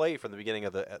back and play from the beginning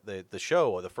of the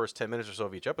show or the first 10 minutes or so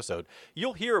of each episode,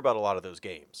 you'll hear about a lot of those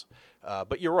games.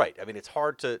 But you're right. I mean, it's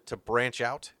hard to branch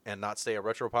out and not stay a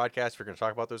retro podcast if you're going to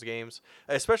talk about those games,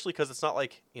 especially because it's not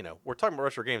like, we're talking about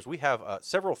retro games. We have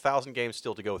several thousand games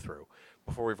still to go through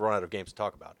before we've run out of games to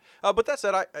talk about. But that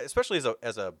said, especially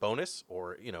as a bonus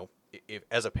or, if,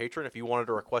 as a patron, if you wanted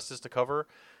to request us to cover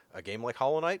a game like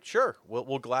Hollow Knight, sure,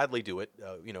 we'll gladly do it,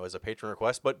 as a patron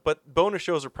request. But bonus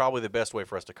shows are probably the best way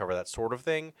for us to cover that sort of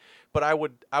thing. But I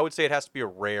would say it has to be a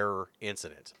rare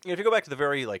incident. If you go back to the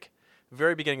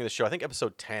very beginning of the show, I think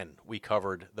episode 10, we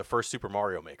covered the first Super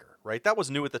Mario Maker, right? That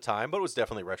was new at the time, but it was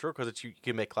definitely retro because you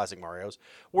can make classic Marios.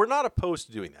 We're not opposed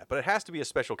to doing that, but it has to be a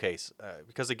special case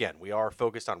because, again, we are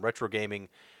focused on retro gaming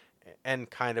and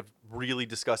kind of really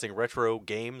discussing retro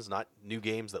games, not new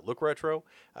games that look retro.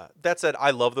 That said,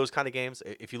 I love those kind of games.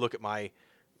 If you look at my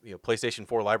PlayStation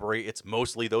 4 library, it's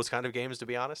mostly those kind of games, to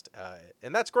be honest.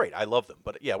 And that's great. I love them.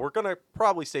 But yeah, we're going to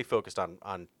probably stay focused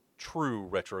on true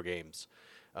retro games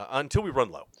until we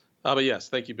run low. But yes,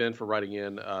 thank you, Ben, for writing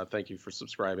in. Thank you for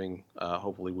subscribing.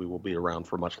 Hopefully we will be around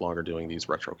for much longer doing these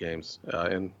retro games.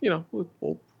 And,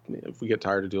 we'll, if we get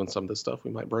tired of doing some of this stuff,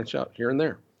 we might branch out here and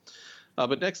there.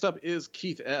 But next up is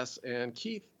Keith S. And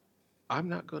Keith, I'm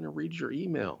not going to read your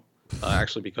email,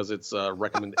 actually, because it's a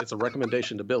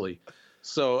recommendation to Billy.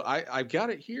 So I've got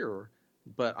it here,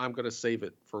 but I'm going to save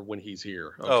it for when he's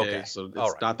here. Okay. So it's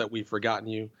right. Not that we've forgotten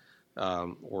you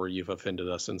or you've offended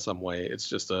us in some way. It's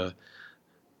just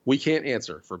we can't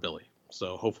answer for Billy.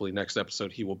 So hopefully next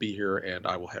episode he will be here and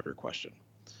I will have your question.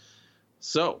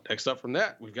 So next up from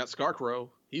that, we've got Scarcrow.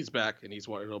 He's back and he's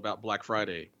wanting to know about Black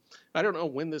Friday. I don't know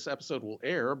when this episode will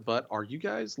air, but are you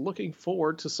guys looking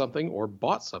forward to something or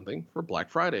bought something for Black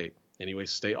Friday? Anyway,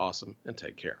 stay awesome and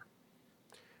take care.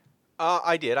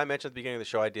 I did. I mentioned at the beginning of the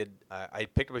show I did. I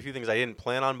picked up a few things I didn't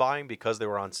plan on buying because they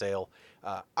were on sale.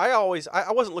 I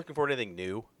wasn't looking for anything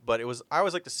new, but I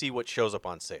always like to see what shows up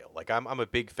on sale. Like I'm a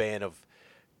big fan of.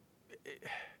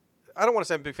 I don't want to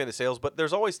say I'm a big fan of sales, but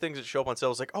there's always things that show up on sale.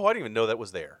 It's like, oh, I didn't even know that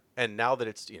was there, and now that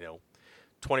it's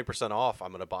 20% off, I'm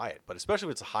going to buy it. But especially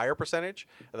if it's a higher percentage,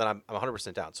 then I'm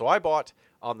 100% down. So I bought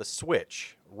on the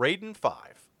Switch Raiden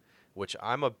 5, which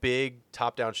I'm a big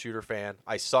top-down shooter fan.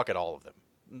 I suck at all of them.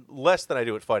 Less than I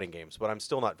do at fighting games, but I'm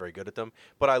still not very good at them.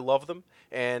 But I love them,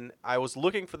 and I was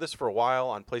looking for this for a while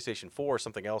on PlayStation 4 or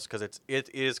something else because it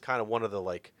is kind of one of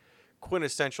the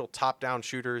quintessential top-down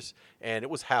shooters, and it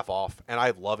was half off, and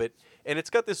I love it. And it's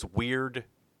got this weird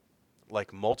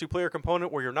like multiplayer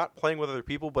component where you're not playing with other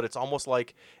people, but it's almost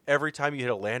like every time you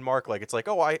hit a landmark, like it's like,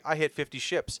 oh, I hit 50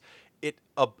 ships. It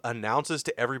announces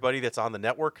to everybody that's on the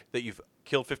network that you've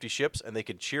killed 50 ships, and they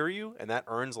can cheer you, and that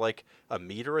earns like a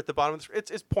meter at the bottom of the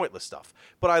it's pointless stuff.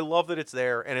 But I love that it's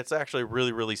there, and it's actually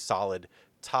really, really solid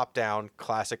top-down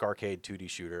classic arcade 2D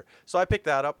shooter. So I picked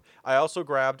that up. I also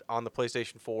grabbed on the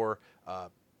PlayStation 4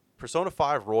 Persona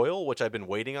 5 Royal, which I've been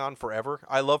waiting on forever.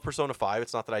 I love Persona 5.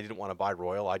 It's not that I didn't want to buy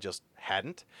Royal. I just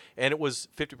hadn't. And it was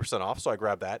 50% off, so I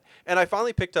grabbed that. And I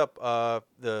finally picked up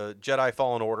the Jedi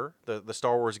Fallen Order, the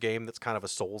Star Wars game that's kind of a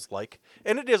Souls-like.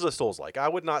 And it is a Souls-like. I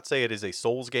would not say it is a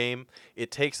Souls game. It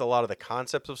takes a lot of the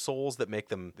concepts of Souls that make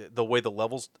them, the way the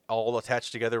levels all attach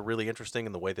together, really interesting,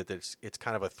 and the way that it's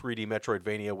kind of a 3D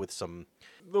Metroidvania with some...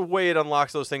 The way it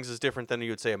unlocks those things is different than you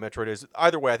would say a Metroid is.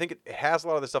 Either way, I think it has a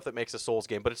lot of the stuff that makes a Souls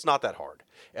game, but it's not that hard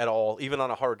at all. Even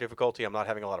on a hard difficulty, I'm not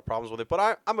having a lot of problems with it.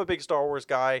 But I'm a big Star Wars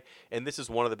guy, and this is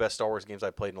one of the best Star Wars games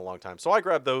I've played in a long time. So I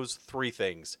grabbed those three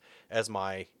things as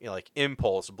my like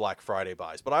impulse Black Friday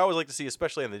buys. But I always like to see,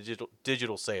 especially on the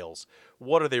digital sales,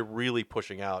 what are they really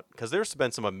pushing out? Because there's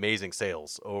been some amazing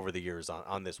sales over the years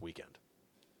on this weekend.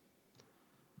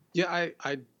 Yeah,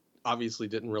 I obviously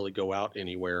didn't really go out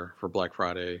anywhere for Black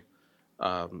Friday.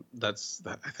 That's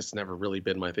never really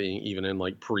been my thing, even in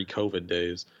like pre-COVID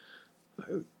days.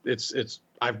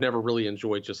 I've never really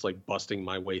enjoyed just like busting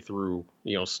my way through,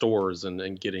 stores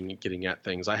and getting at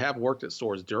things. I have worked at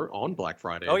stores on Black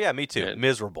Friday. Oh yeah, me too.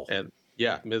 Miserable. And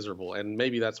yeah, miserable. And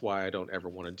maybe that's why I don't ever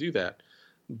want to do that.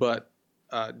 But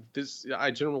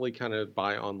I generally kind of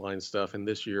buy online stuff. And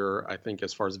this year, I think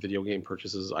as far as video game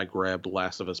purchases, I grabbed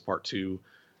Last of Us Part 2.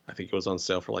 I think it was on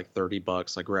sale for like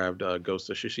 $30. I grabbed Ghost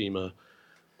of Tsushima.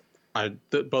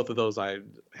 Both of those I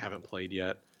haven't played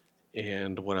yet.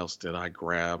 And what else did I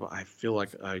grab? I feel like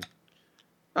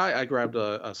I grabbed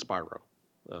a Spyro,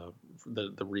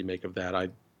 the remake of that. I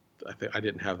think I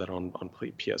didn't have that on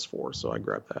PS4, so I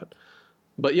grabbed that.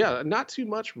 But yeah, not too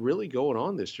much really going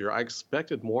on this year. I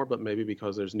expected more, but maybe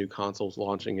because there's new consoles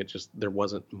launching, there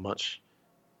wasn't much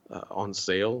on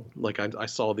sale. Like I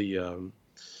saw the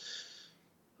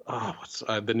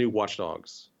new Watch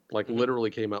Dogs. Like literally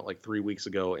came out like 3 weeks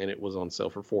ago, and it was on sale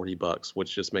for $40,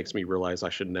 which just makes me realize I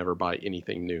should never buy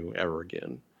anything new ever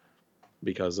again,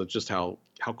 because of just how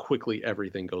quickly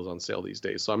everything goes on sale these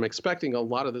days. So I'm expecting a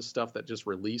lot of this stuff that just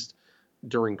released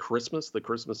during Christmas, the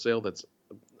Christmas sale that's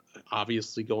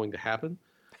obviously going to happen.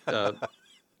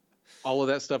 All of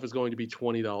that stuff is going to be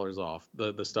 $20 off.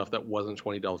 The stuff that wasn't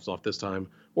 $20 off this time,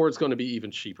 or it's going to be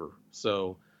even cheaper.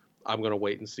 So I'm going to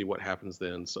wait and see what happens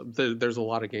then. So there's a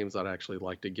lot of games I'd actually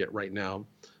like to get right now.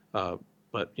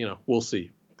 But, we'll see,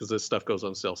 because this stuff goes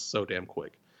on sale so damn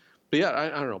quick. But yeah, I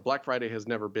don't know. Black Friday has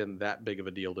never been that big of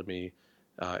a deal to me.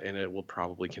 And it will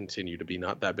probably continue to be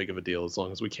not that big of a deal as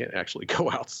long as we can't actually go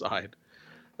outside.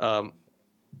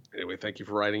 Anyway, thank you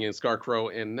for writing in, Scarcrow.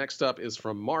 And next up is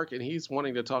from Mark, and he's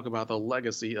wanting to talk about the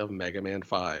legacy of Mega Man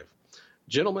 5.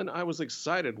 Gentlemen, I was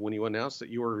excited when you announced that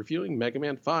you were reviewing Mega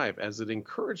Man 5, as it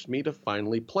encouraged me to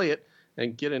finally play it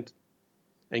and get it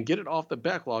off the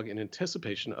backlog in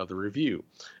anticipation of the review.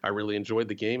 I really enjoyed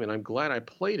the game, and I'm glad I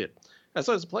played it. As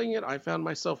I was playing it, I found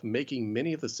myself making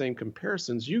many of the same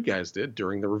comparisons you guys did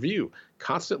during the review,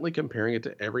 constantly comparing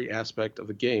every aspect of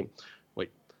the game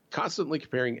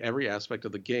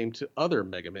to other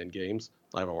Mega Man games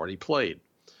I've already played.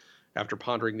 After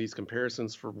pondering these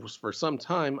comparisons for some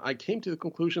time, I came to the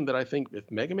conclusion that I think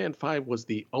if Mega Man 5 was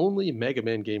the only Mega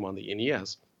Man game on the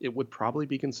NES, it would probably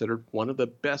be considered one of the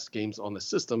best games on the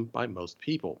system by most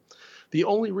people. The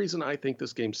only reason I think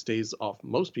this game stays off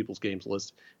most people's games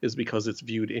list is because it's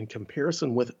viewed in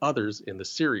comparison with others in the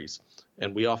series,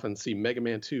 and we often see Mega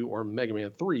Man 2 or Mega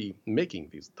Man 3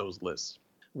 making those lists.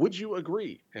 Would you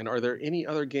agree? And are there any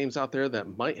other games out there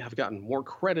that might have gotten more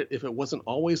credit if it wasn't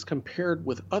always compared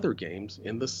with other games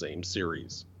in the same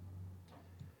series?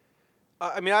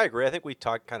 I agree. I think we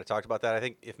kind of talked about that. I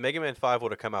think if Mega Man 5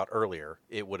 would have come out earlier,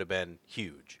 it would have been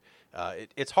huge.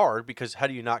 It's hard because how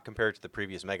do you not compare it to the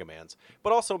previous Mega Mans?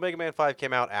 But also Mega Man 5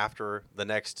 came out after the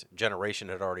next generation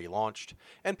had already launched,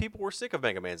 and people were sick of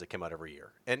Mega Mans that came out every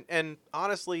year. And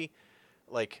honestly,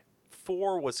 like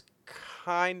 4 was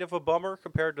kind of a bummer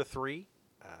compared to 3.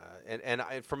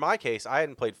 For my case, I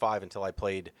hadn't played 5 until I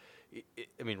played,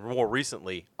 more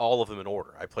recently, all of them in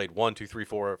order. I played 1, 2, 3,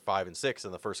 4, 5, and 6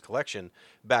 in the first collection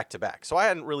back to back. So I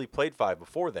hadn't really played 5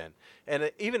 before then.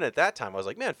 And even at that time, I was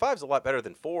like, man, 5's a lot better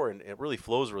than 4, and it really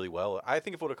flows really well. I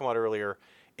think if it would have come out earlier,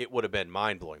 it would have been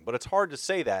mind-blowing. But it's hard to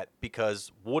say that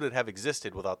because would it have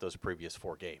existed without those previous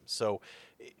 4 games? So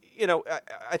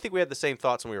I think we had the same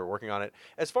thoughts when we were working on it.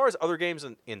 As far as other games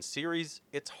in series,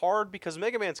 it's hard because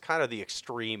Mega Man's kind of the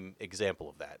extreme example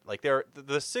of that. Like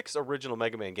the 6 original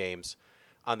Mega Man games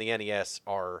on the NES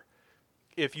are,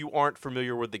 if you aren't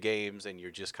familiar with the games and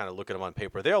you're just kind of looking at them on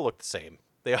paper, they all look the same.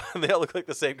 They all look like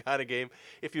the same kind of game.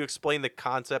 If you explain the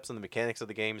concepts and the mechanics of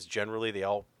the games, generally they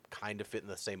all kind of fit in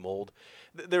the same mold.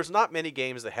 There's not many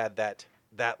games that had that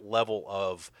level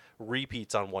of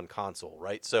repeats on one console,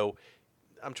 right? So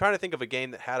I'm trying to think of a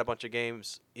game that had a bunch of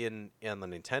games in the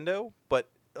Nintendo,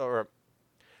 or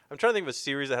I'm trying to think of a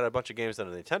series that had a bunch of games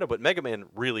on the Nintendo, but Mega Man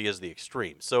really is the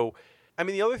extreme. So, I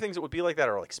mean, the other things that would be like that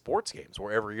are like sports games,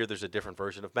 where every year there's a different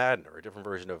version of Madden or a different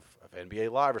version of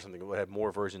NBA Live or something that would have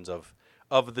more versions of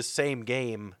the same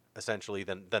game, essentially,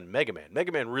 than Mega Man.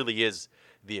 Mega Man really is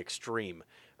the extreme.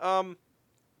 I'm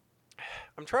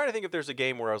trying to think if there's a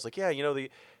game where I was like, yeah,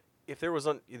 if there was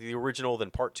the original,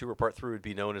 then part 2 or part 3 would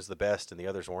be known as the best and the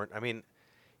others weren't. I mean,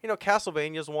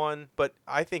 Castlevania's one, but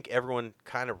I think everyone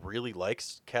kind of really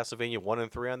likes Castlevania 1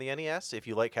 and 3 on the NES, if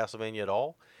you like Castlevania at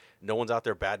all. No one's out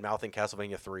there bad-mouthing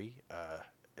Castlevania 3.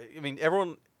 I mean,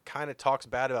 everyone kind of talks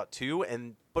bad about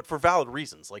 2, but for valid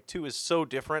reasons. Like, 2 is so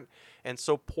different and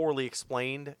so poorly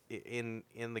explained in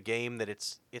the game that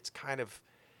it's kind of...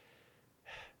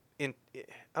 I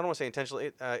don't want to say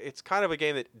intentionally. It's kind of a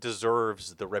game that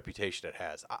deserves the reputation it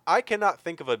has. I cannot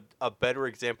think of a better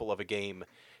example of a game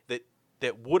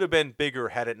that would have been bigger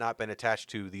had it not been attached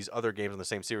to these other games in the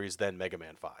same series than Mega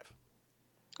Man 5.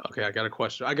 Okay, I got a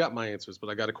question. I got my answers,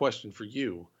 but I got a question for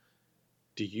you.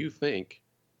 Do you think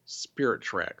Spirit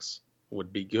Tracks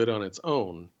would be good on its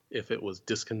own if it was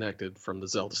disconnected from the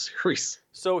Zelda series?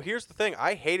 So here's the thing.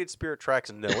 I hated Spirit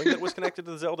Tracks knowing that it was connected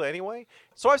to the Zelda anyway.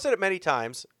 So I've said it many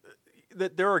times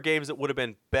that there are games that would have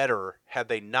been better had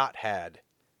they not had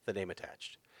the name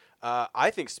attached. I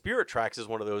think Spirit Tracks is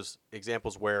one of those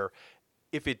examples where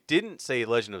if it didn't say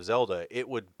Legend of Zelda, it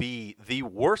would be the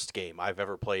worst game I've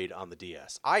ever played on the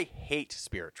DS. I hate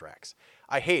Spirit Tracks.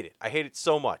 I hate it. I hate it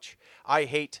so much. I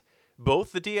hate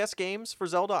both the DS games for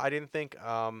Zelda. I didn't think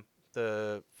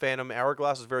the Phantom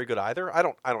Hourglass was very good either. I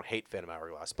don't hate Phantom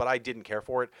Hourglass, but I didn't care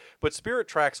for it. But Spirit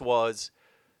Tracks was,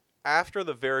 after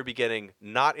the very beginning,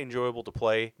 not enjoyable to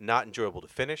play, not enjoyable to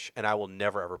finish, and I will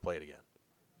never ever play it again.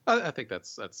 I think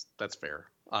that's fair.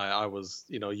 I was,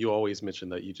 you always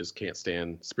mentioned that you just can't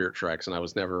stand Spirit Tracks, and I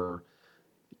was never,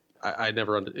 I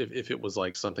never, if it was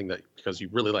like something that, because you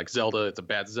really like Zelda, it's a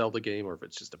bad Zelda game, or if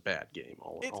it's just a bad game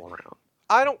all around.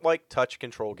 I don't like touch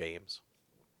control games.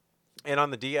 And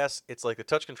on the DS, it's like the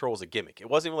touch control was a gimmick. It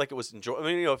wasn't even like it was enjoyable.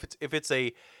 I mean, if it's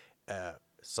a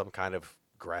some kind of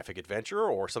graphic adventure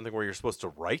or something where you're supposed to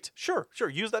write, sure,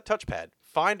 use that touchpad.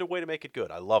 Find a way to make it good.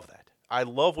 I love that. I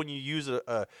love when you use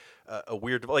a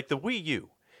weird, like the Wii U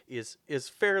is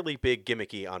fairly big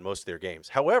gimmicky on most of their games.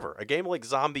 However, a game like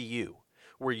Zombie U,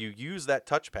 where you use that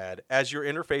touchpad as your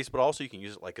interface, but also you can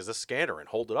use it like as a scanner and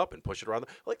hold it up and push it around.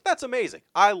 Like, that's amazing.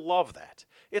 I love that.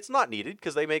 It's not needed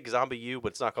because they make Zombie U,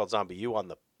 but it's not called Zombie U on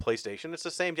the PlayStation. It's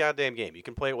the same goddamn game. You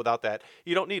can play it without that.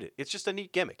 You don't need it. It's just a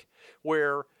neat gimmick.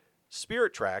 Where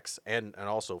Spirit Tracks and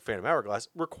also Phantom Hourglass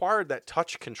required that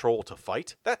touch control to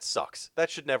fight. That sucks. That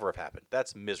should never have happened.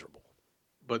 That's miserable.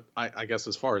 But I guess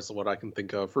as far as what I can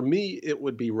think of, for me, it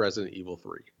would be Resident Evil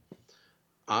 3.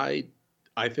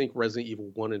 I think Resident Evil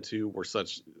 1 and 2 were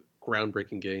such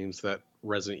groundbreaking games that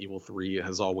Resident Evil 3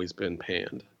 has always been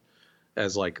panned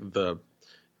as like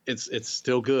it's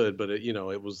still good, but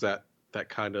it was that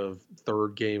kind of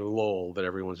third game lull that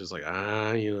everyone's just like,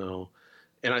 And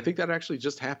I think that actually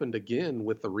just happened again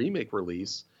with the remake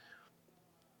release.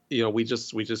 We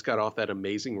just got off that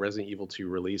amazing Resident Evil 2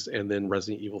 release, and then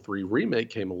Resident Evil 3 remake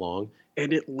came along,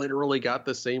 and it literally got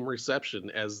the same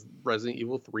reception as Resident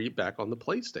Evil 3 back on the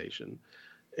PlayStation.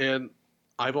 And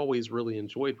I've always really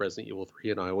enjoyed Resident Evil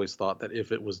 3, and I always thought that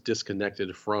if it was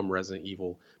disconnected from Resident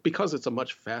Evil, because it's a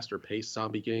much faster paced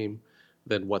zombie game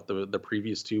than what the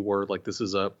previous two were, like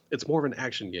it's more of an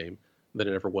action game than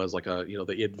it ever was like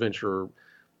the adventure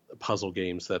puzzle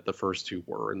games that the first two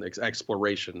were, and the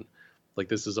exploration. Like,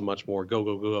 this is a much more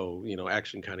go,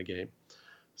 action kind of game.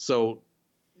 So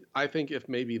I think if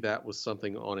maybe that was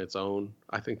something on its own,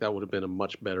 I think that would have been a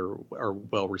much better or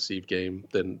well-received game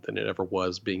than it ever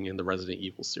was being in the Resident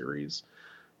Evil series.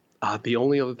 The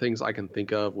only other things I can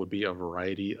think of would be a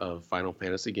variety of Final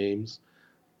Fantasy games.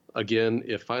 Again,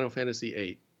 if Final Fantasy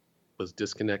VIII was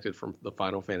disconnected from the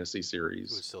Final Fantasy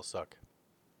series, it would still suck.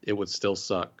 It would still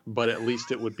suck, but at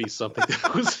least it would be something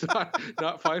that was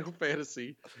not Final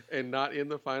Fantasy and not in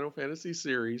the Final Fantasy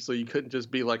series. So you couldn't just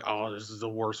be like, oh, this is the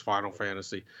worst Final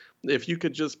Fantasy. If you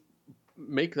could just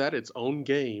make that its own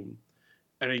game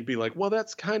And he'd be like, well,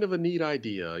 that's kind of a neat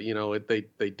idea. You know, they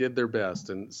did their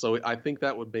best. And so I think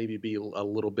that would maybe be a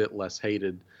little bit less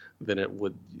hated than it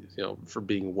would, you know, for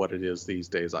being what it is these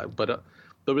days. But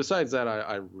besides that,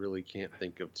 I really can't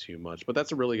think of too much. But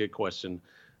that's a really good question,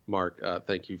 Mark.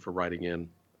 Thank you for writing in.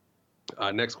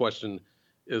 Next question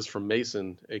is from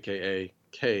Mason, a.k.a.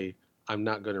 K. I'm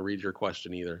not going to read your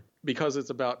question either because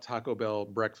it's about Taco Bell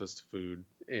breakfast food.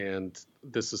 And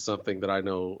this is something that I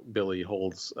know Billy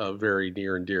holds very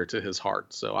near and dear to his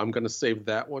heart. So I'm going to save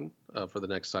that one for the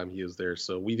next time he is there.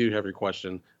 So we do have your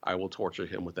question. I will torture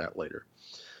him with that later.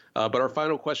 But our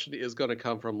final question is going to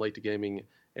come from Late to Gaming,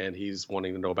 and he's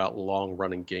wanting to know about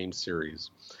long-running game series.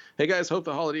 Hey guys, hope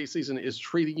the holiday season is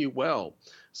treating you well.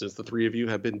 Since the three of you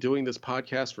have been doing this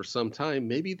podcast for some time,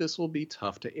 maybe this will be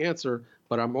tough to answer,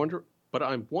 but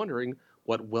I'm wondering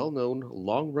what well-known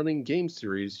long-running game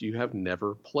series you have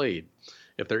never played.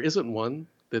 If there isn't one,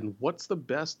 then what's the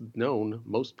best-known,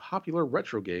 most popular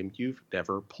retro game you've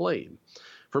never played?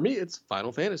 For me, it's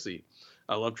Final Fantasy.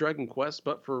 I love Dragon Quest,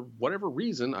 but for whatever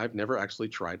reason, I've never actually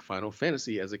tried Final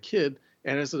Fantasy as a kid,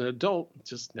 and as an adult,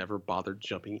 just never bothered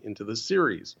jumping into the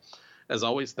series. As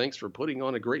always, thanks for putting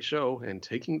on a great show and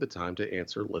taking the time to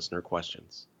answer listener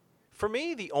questions. For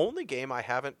me, the only game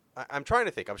I'm trying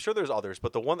to think. I'm sure there's others,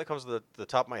 but the one that comes to the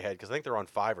top of my head, because I think they're on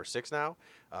 5 or 6 now,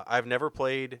 I've never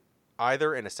played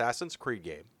either an Assassin's Creed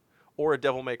game or a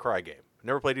Devil May Cry game.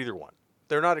 Never played either one.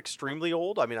 They're not extremely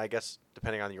old. I mean, I guess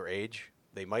depending on your age,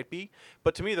 they might be.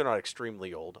 But to me, they're not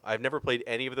extremely old. I've never played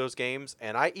any of those games,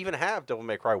 and I even have Devil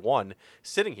May Cry 1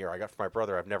 sitting here. I got from my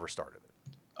brother. I've never started it.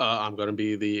 I'm going to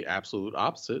be the absolute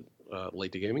opposite.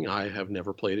 Late to Gaming, I have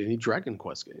never played any Dragon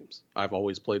Quest games. I've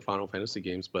always played Final Fantasy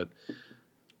games, but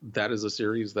that is a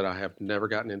series that I have never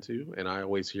gotten into, and I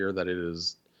always hear that it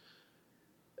is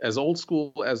as old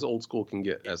school can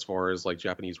get as far as like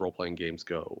Japanese role-playing games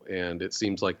go, and it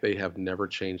seems like they have never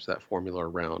changed that formula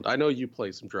around. I know you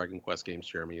play some Dragon Quest games,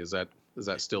 Jeremy. Is that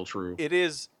still true? It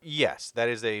is, yes. That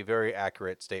is a very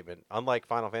accurate statement. Unlike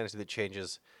Final Fantasy that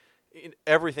changes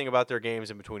everything about their games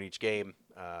in between each game,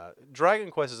 Dragon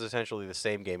Quest is essentially the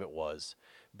same game it was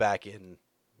back in,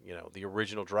 the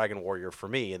original Dragon Warrior for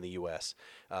me in the U.S.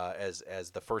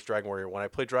 As the first Dragon Warrior. When I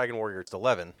played Dragon Warrior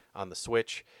 11 on the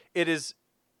Switch, it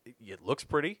looks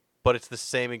pretty, but it's the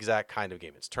same exact kind of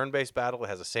game. It's turn-based battle. It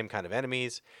has the same kind of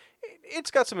enemies.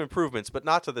 It's got some improvements, but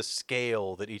not to the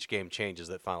scale that each game changes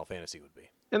that Final Fantasy would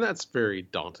be. And that's very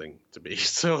daunting to me.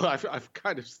 So I've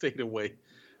kind of stayed away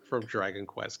from Dragon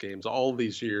Quest games all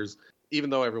these years, even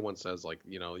though everyone says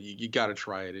you got to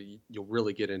try it, you'll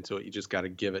really get into it. You just got to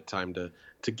give it time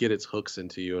to get its hooks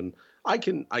into you. And I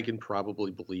can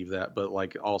probably believe that, but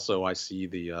also I see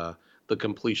the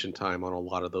completion time on a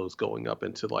lot of those going up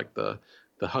into the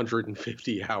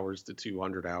 150 hours to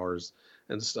 200 hours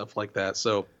and stuff like that.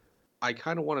 So I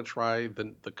kind of want to try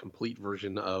the complete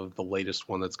version of the latest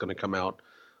one that's going to come out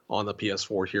on the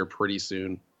PS4 here pretty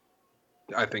soon.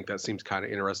 I think that seems kind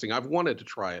of interesting. I've wanted to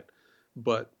try it,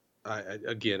 but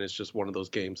again, it's just one of those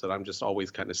games that I'm just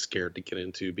always kind of scared to get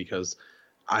into because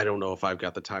I don't know if I've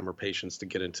got the time or patience to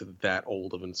get into that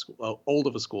old of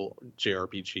a school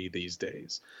JRPG these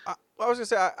days. I was gonna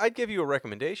say I'd give you a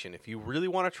recommendation if you really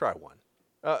want to try one.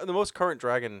 The most current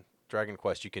Dragon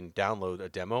Quest, you can download a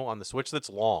demo on the Switch that's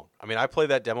long. I mean, I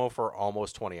played that demo for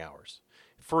almost 20 hours,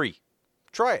 free.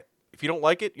 Try it. If you don't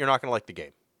like it, you're not gonna like the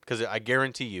game. Because I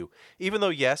guarantee you, even though,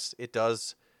 yes, it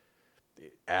does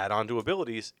add on to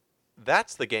abilities,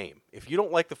 that's the game. If you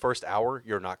don't like the first hour,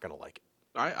 you're not going to like it.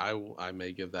 I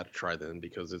may give that a try then,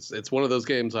 because it's one of those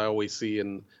games I always see,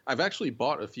 and I've actually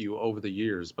bought a few over the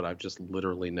years, but I've just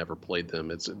literally never played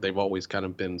them. They've always kind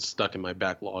of been stuck in my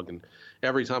backlog, and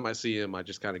every time I see them, I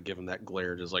just kind of give them that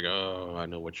glare, just like, oh, I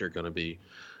know what you're going to be.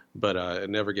 But I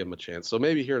never give them a chance. So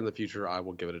maybe here in the future, I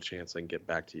will give it a chance and get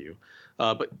back to you.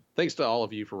 But thanks to all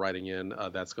of you for writing in.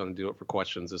 That's going to do it for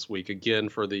questions this week. Again,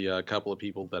 for the couple of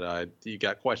people that you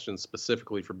got questions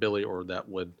specifically for Billy or that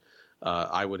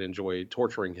I would enjoy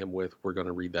torturing him with, we're going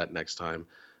to read that next time.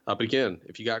 But again,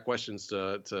 if you got questions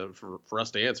for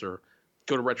us to answer,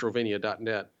 go to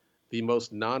retrovania.net, the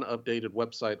most non-updated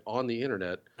website on the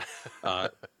internet.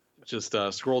 Just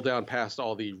scroll down past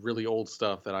all the really old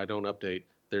stuff that I don't update.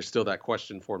 There's still that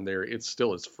question form there. It's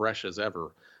still as fresh as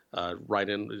ever. Write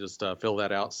in, just fill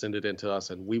that out, send it in to us,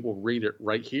 and we will read it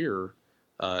right here,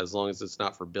 as long as it's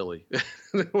not for Billy.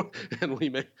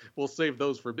 And we'll save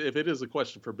those if it is a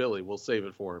question for Billy, we'll save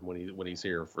it for him when he's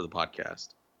here for the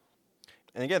podcast.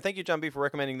 And again, thank you, John B, for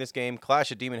recommending this game,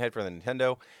 Clash of Demon Head for the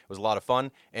Nintendo. It was a lot of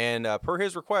fun. And per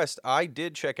his request, I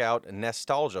did check out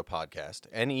Nestalgia Podcast,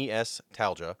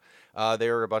 Nestalgia. They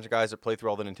are a bunch of guys that play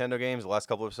through all the Nintendo games. The last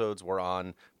couple episodes were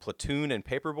on Platoon and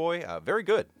Paperboy. Very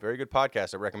good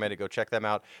podcast. I recommend it. Go check them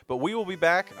out. But we will be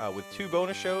back with 2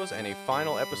 bonus shows and a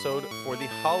final episode for the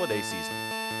holiday season.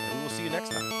 And we will see you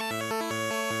next time.